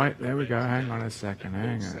 all right. There we go. Hang on a second.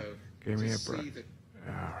 Hang on. Give me a break.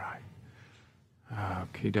 All right.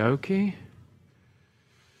 Okie dokie.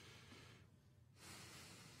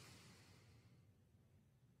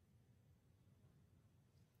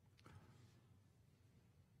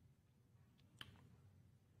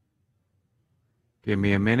 Give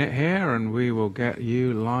me a minute here and we will get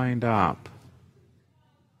you lined up.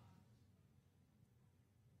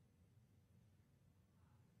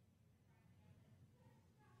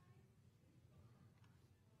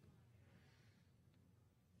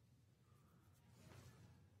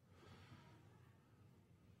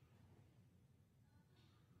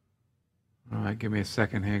 All right, give me a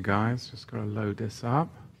second here, guys. Just got to load this up.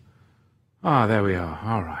 Ah, there we are.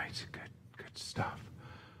 All right, good stuff.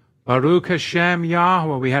 Baruch Hashem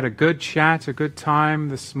Yahweh. We had a good chat, a good time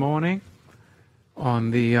this morning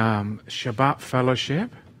on the Shabbat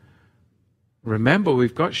fellowship. Remember,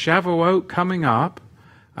 we've got Shavuot coming up.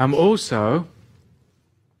 Also,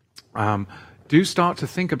 do start to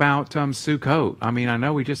think about Sukkot. I mean, I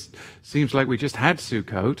know seems like we just had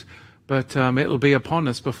Sukkot, but it'll be upon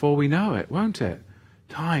us before we know it, won't it?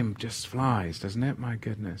 Time just flies, doesn't it? My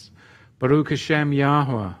goodness. Baruch Hashem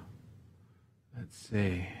Yahweh. Let's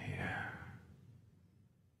see.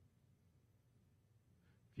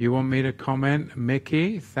 You want me to comment?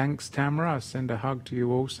 Mickey, thanks Tamara. I'll send a hug to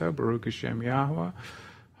you also. Baruch Hashem Yahweh.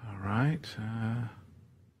 All right.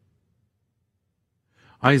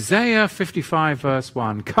 Isaiah 55 verse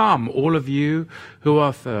 1. Come, all of you who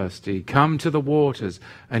are thirsty. Come to the waters,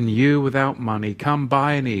 and you without money. Come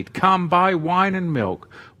buy and eat. Come buy wine and milk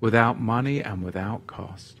without money and without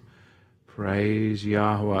cost. Praise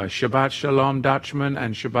Yahweh. Shabbat Shalom, Dutchman,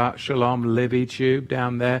 and Shabbat Shalom, LibbyTube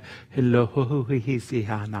down there. Hello.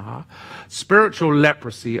 Spiritual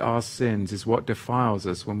leprosy, our sins, is what defiles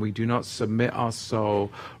us when we do not submit our soul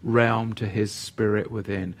realm to His Spirit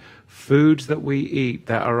within. Foods that we eat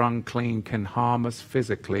that are unclean can harm us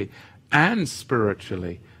physically and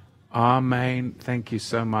spiritually. Amen. Thank you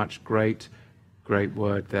so much. Great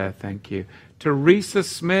word there. Thank you. Teresa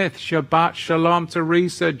Smith, Shabbat Shalom,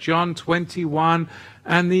 Teresa, John 21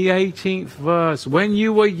 and the 18th verse. When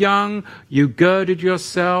you were young, you girded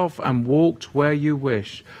yourself and walked where you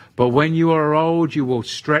wish. But when you are old, you will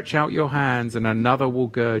stretch out your hands and another will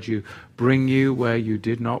gird you, bring you where you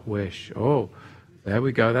did not wish. Oh, there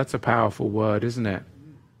we go. That's a powerful word, isn't it?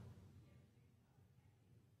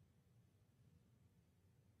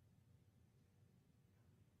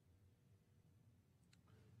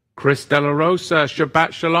 Chris De La Rosa,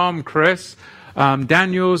 Shabbat Shalom, Chris.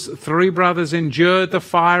 Daniel's three brothers endured the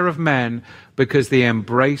fire of men because they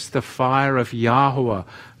embraced the fire of Yahweh.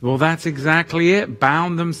 Well, that's exactly it.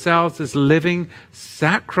 Bound themselves as living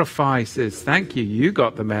sacrifices. Thank you. You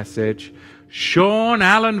got the message. Sean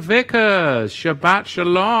Allen Vickers, Shabbat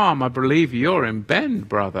Shalom. I believe you're in Bend,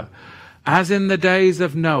 brother. As in the days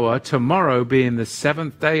of Noah, tomorrow being the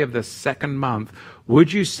 7th day of the 2nd month,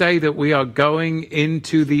 would you say that we are going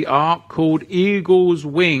into the ark called Eagle's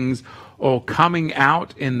Wings or coming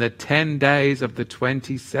out in the 10 days of the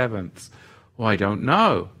 27th? Well, I don't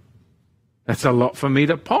know. That's a lot for me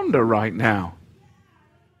to ponder right now.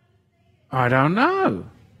 I don't know.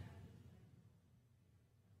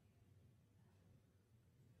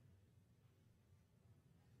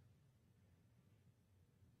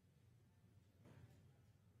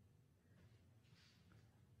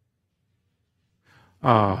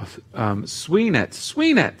 Sweenet.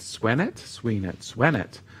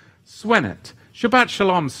 Shabbat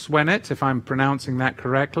Shalom, Swenet, if I'm pronouncing that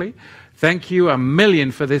correctly. Thank you a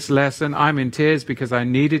million for this lesson. I'm in tears because I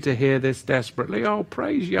needed to hear this desperately. Oh,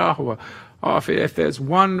 praise Yahweh. Oh, if there's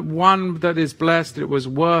one that is blessed, it was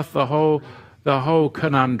worth the whole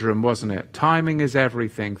conundrum, wasn't it? Timing is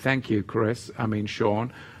everything. Thank you,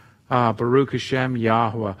 Sean. Baruch Hashem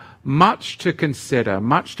Yahweh. Much to consider.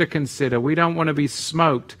 We don't want to be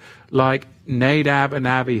smoked like Nadab and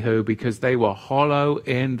Abihu because they were hollow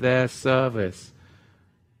in their service.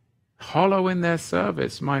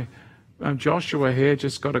 My Joshua here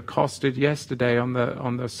just got accosted yesterday on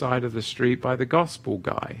the side of the street by the gospel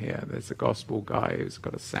guy here. There's a gospel guy who's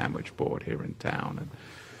got a sandwich board here in town.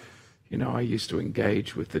 And I used to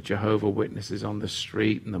engage with the Jehovah Witnesses on the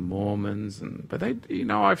street and the Mormons, but they,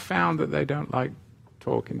 I found that they don't like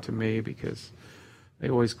talking to me because they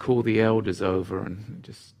always call the elders over and it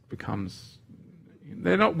just becomes,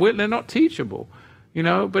 they're not teachable,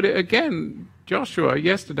 But again, Joshua,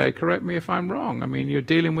 yesterday, correct me if I'm wrong. I mean, you're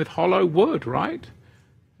dealing with hollow wood, right?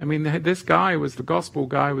 I mean, this guy the gospel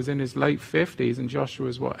guy was in his late 50s and Joshua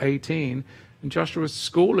was 18. And Joshua was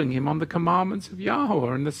schooling him on the commandments of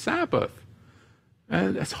Yahweh and the Sabbath.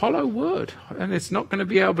 And it's hollow wood, and it's not going to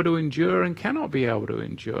be able to endure and cannot be able to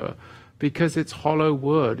endure because it's hollow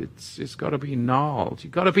wood. It's got to be gnarled.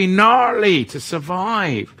 You've got to be gnarly to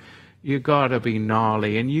survive. You've got to be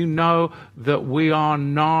gnarly. And you know that we are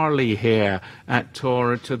gnarly here at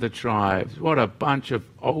Torah to the Tribes. What a bunch of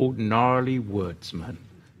old gnarly woodsmen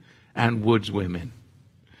and woodswomen.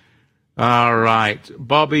 All right,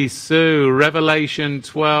 Bobby Sue, Revelation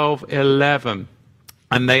 12:11.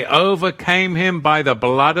 And they overcame him by the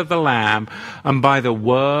blood of the Lamb and by the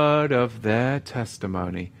word of their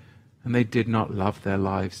testimony. And they did not love their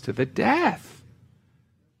lives to the death.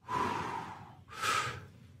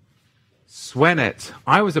 Swenet,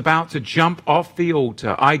 I was about to jump off the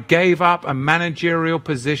altar. I gave up a managerial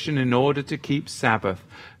position in order to keep Sabbath.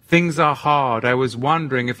 Things are hard. I was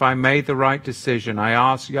wondering if I made the right decision. I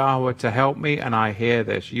asked Yahweh to help me, and I hear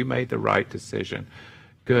this. You made the right decision.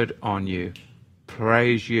 Good on you.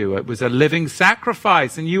 Praise you. It was a living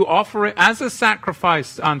sacrifice, and you offer it as a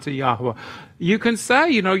sacrifice unto Yahweh. You can say,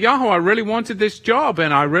 Yahweh, I really wanted this job,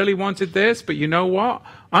 and I really wanted this, but you know what?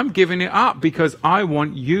 I'm giving it up because I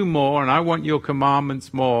want you more, and I want your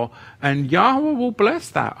commandments more. And Yahweh will bless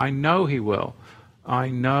that. I know he will. I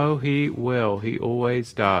know he will. He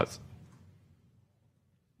always does.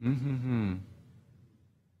 All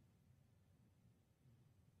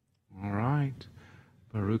right.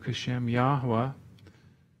 Baruch Hashem Yahweh.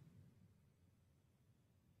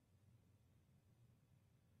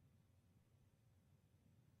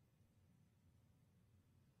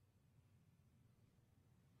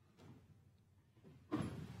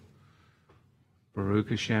 Baruch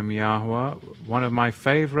Hashem Yahweh. One of my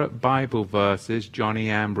favorite Bible verses, Johnny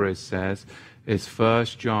Ambrose says, is 1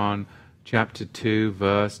 John chapter 2,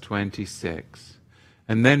 verse 26.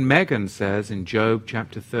 And then Megan says in Job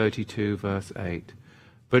chapter 32, verse 8,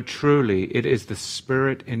 but truly it is the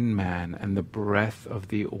Spirit in man and the breath of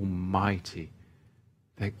the Almighty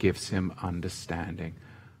that gives him understanding.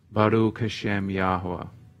 Baruch Hashem Yahweh.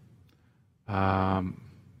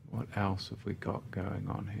 What else have we got going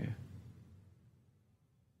on here?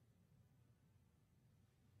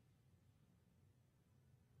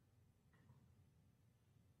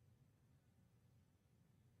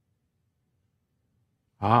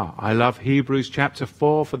 I love Hebrews chapter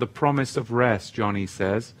 4 for the promise of rest, Johnny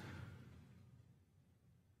says.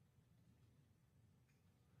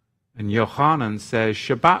 And Yohanan says,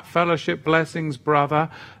 Shabbat fellowship blessings,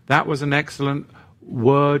 brother. That was an excellent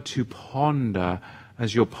word to ponder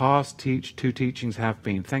as your past two teachings have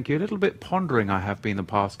been. Thank you. A little bit pondering I have been the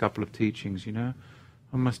past couple of teachings,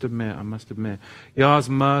 I must admit. Yah's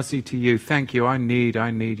mercy to you. Thank you. I need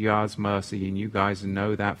Yah's mercy, and you guys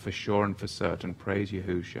know that for sure and for certain. Praise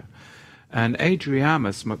Yahusha. And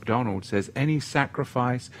Adriamus MacDonald says, any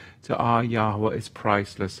sacrifice to our Yahweh is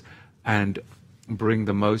priceless and bring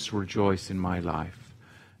the most rejoice in my life.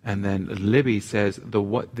 And then Libby says,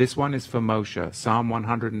 this one is for Moshe. Psalm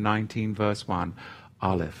 119, verse 1,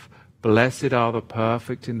 Aleph. Blessed are the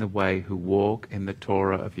perfect in the way who walk in the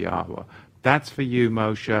Torah of Yahweh. That's for you,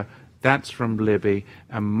 Moshe. That's from Libby.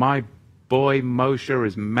 And my boy Moshe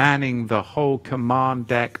is manning the whole command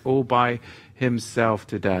deck all by himself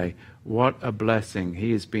today. What a blessing.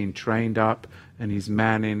 He has been trained up and he's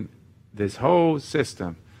manning this whole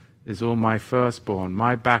system. Is all my firstborn,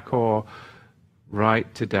 my Bakor,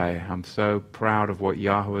 right today. I'm so proud of what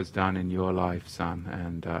Yahweh has done in your life, son.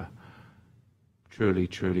 And truly,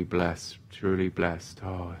 truly blessed. Truly blessed.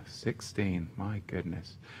 16. My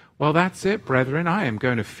goodness. Well, that's it, brethren. I am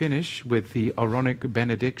going to finish with the Aaronic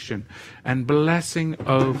benediction and blessing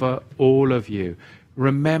over all of you.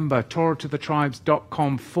 Remember,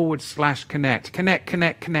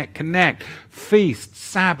 TorahToTheTribes.com/connect. Connect. Feast,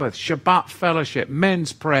 Sabbath, Shabbat fellowship,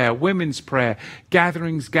 men's prayer, women's prayer,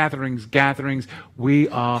 gatherings. We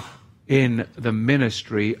are in the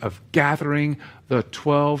ministry of gathering the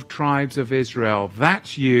 12 tribes of Israel.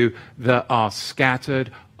 That's you that are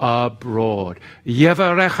scattered abroad.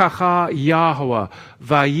 Yevarechacha Yahweh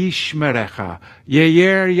vayishmerecha.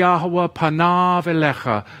 Yeyer Yahweh panav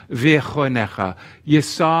elecha v'chonecha.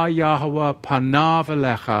 Yisa Yahweh panav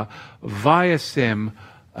elecha vayasim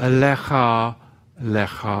elecha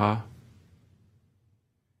lecha.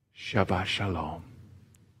 Shabbat shalom.